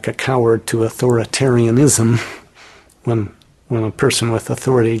defer like a coward to authoritarianism. When a person with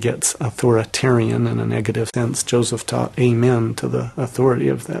authority gets authoritarian in a negative sense, Joseph taught amen to the authority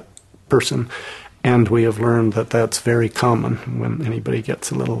of that person, and we have learned that that's very common when anybody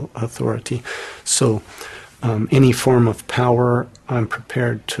gets a little authority. So any form of power, I'm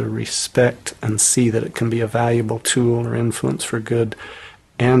prepared to respect and see that it can be a valuable tool or influence for good.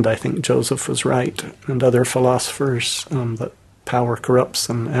 And I think Joseph was right, and other philosophers, that power corrupts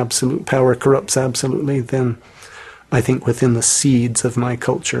and absolute power corrupts absolutely. Then I think within the seeds of my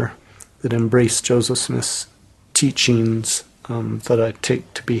culture that embrace Joseph Smith's teachings, that I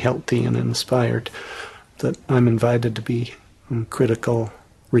take to be healthy and inspired, that I'm invited to be critical,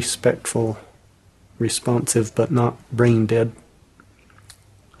 respectful, responsive, but not brain dead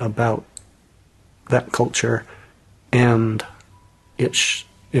about that culture, and if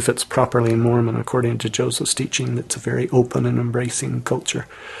it's properly Mormon according to Joseph's teaching, it's a very open and embracing culture.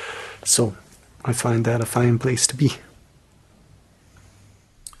 So I find that a fine place to be.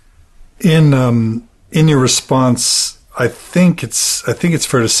 In your response, I think it's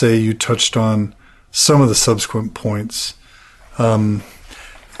fair to say you touched on some of the subsequent points.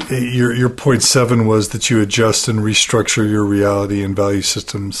 Your point 7 was that you adjust and restructure your reality and value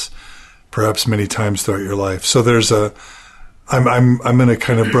systems, perhaps many times throughout your life. So there's I'm going to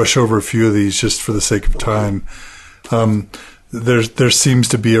kind of brush over a few of these just for the sake of time. There seems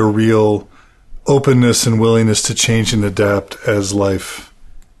to be a real openness and willingness to change and adapt as life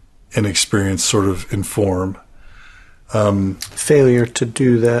and experience sort of inform. Failure to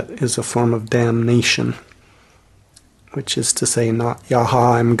do that is a form of damnation. which is to say not,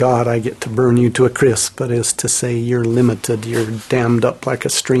 Yaha, I'm God, I get to burn you to a crisp, but is to say you're limited, you're dammed up like a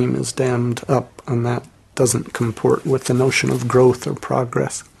stream is dammed up, and that doesn't comport with the notion of growth or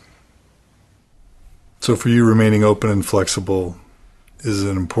progress. So for you, remaining open and flexible is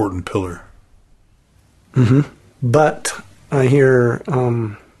an important pillar. Mm-hmm. But I hear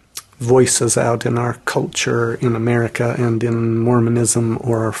voices out in our culture in America and in Mormonism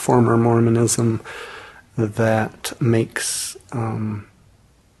or former Mormonism that makes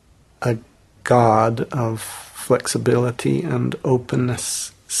a god of flexibility and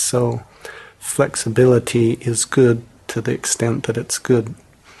openness. So flexibility is good to the extent that it's good.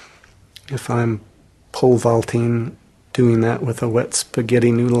 If I'm pole vaulting, doing that with a wet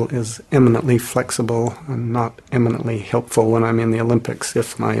spaghetti noodle is eminently flexible and not eminently helpful when I'm in the Olympics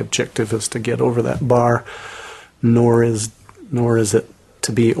if my objective is to get over that bar, nor is it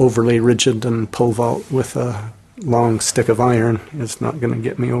to be overly rigid, and pole vault with a long stick of iron is not going to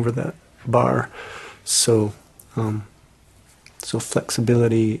get me over that bar. So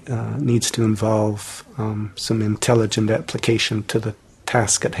flexibility needs to involve some intelligent application to the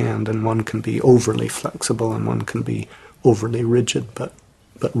task at hand, and one can be overly flexible and one can be overly rigid, but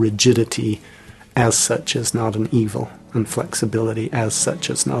rigidity as such is not an evil, and flexibility as such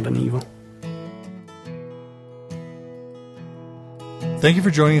is not an evil. Thank you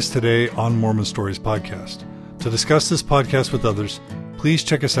for joining us today on Mormon Stories Podcast. To discuss this podcast with others, please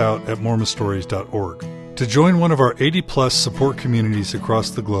check us out at mormonstories.org. To join one of our 80-plus support communities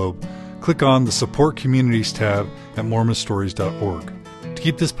across the globe, click on the Support Communities tab at mormonstories.org. To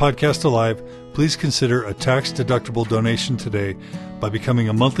keep this podcast alive, please consider a tax-deductible donation today by becoming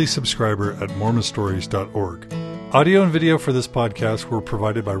a monthly subscriber at mormonstories.org. Audio and video for this podcast were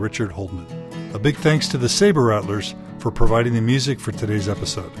provided by Richard Holdman. A big thanks to the Saber Rattlers for providing the music for today's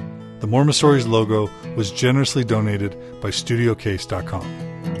episode. The Mormon Stories logo was generously donated by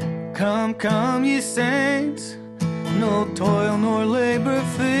StudioCase.com. Come, ye saints, no toil nor labor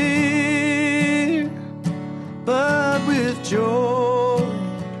fear, but with joy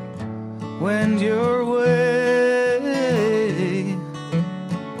wend your way.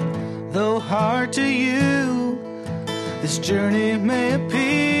 Though hard to you this journey may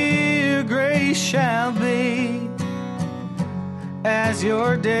appear, grace shall be as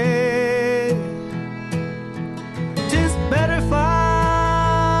your day. 'Tis better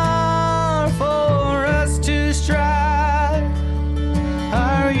far for us to strive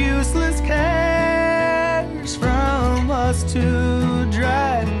our useless cares from us to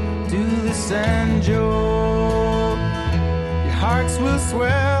drive to the sand joy. Your hearts will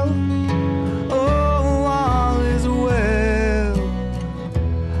swell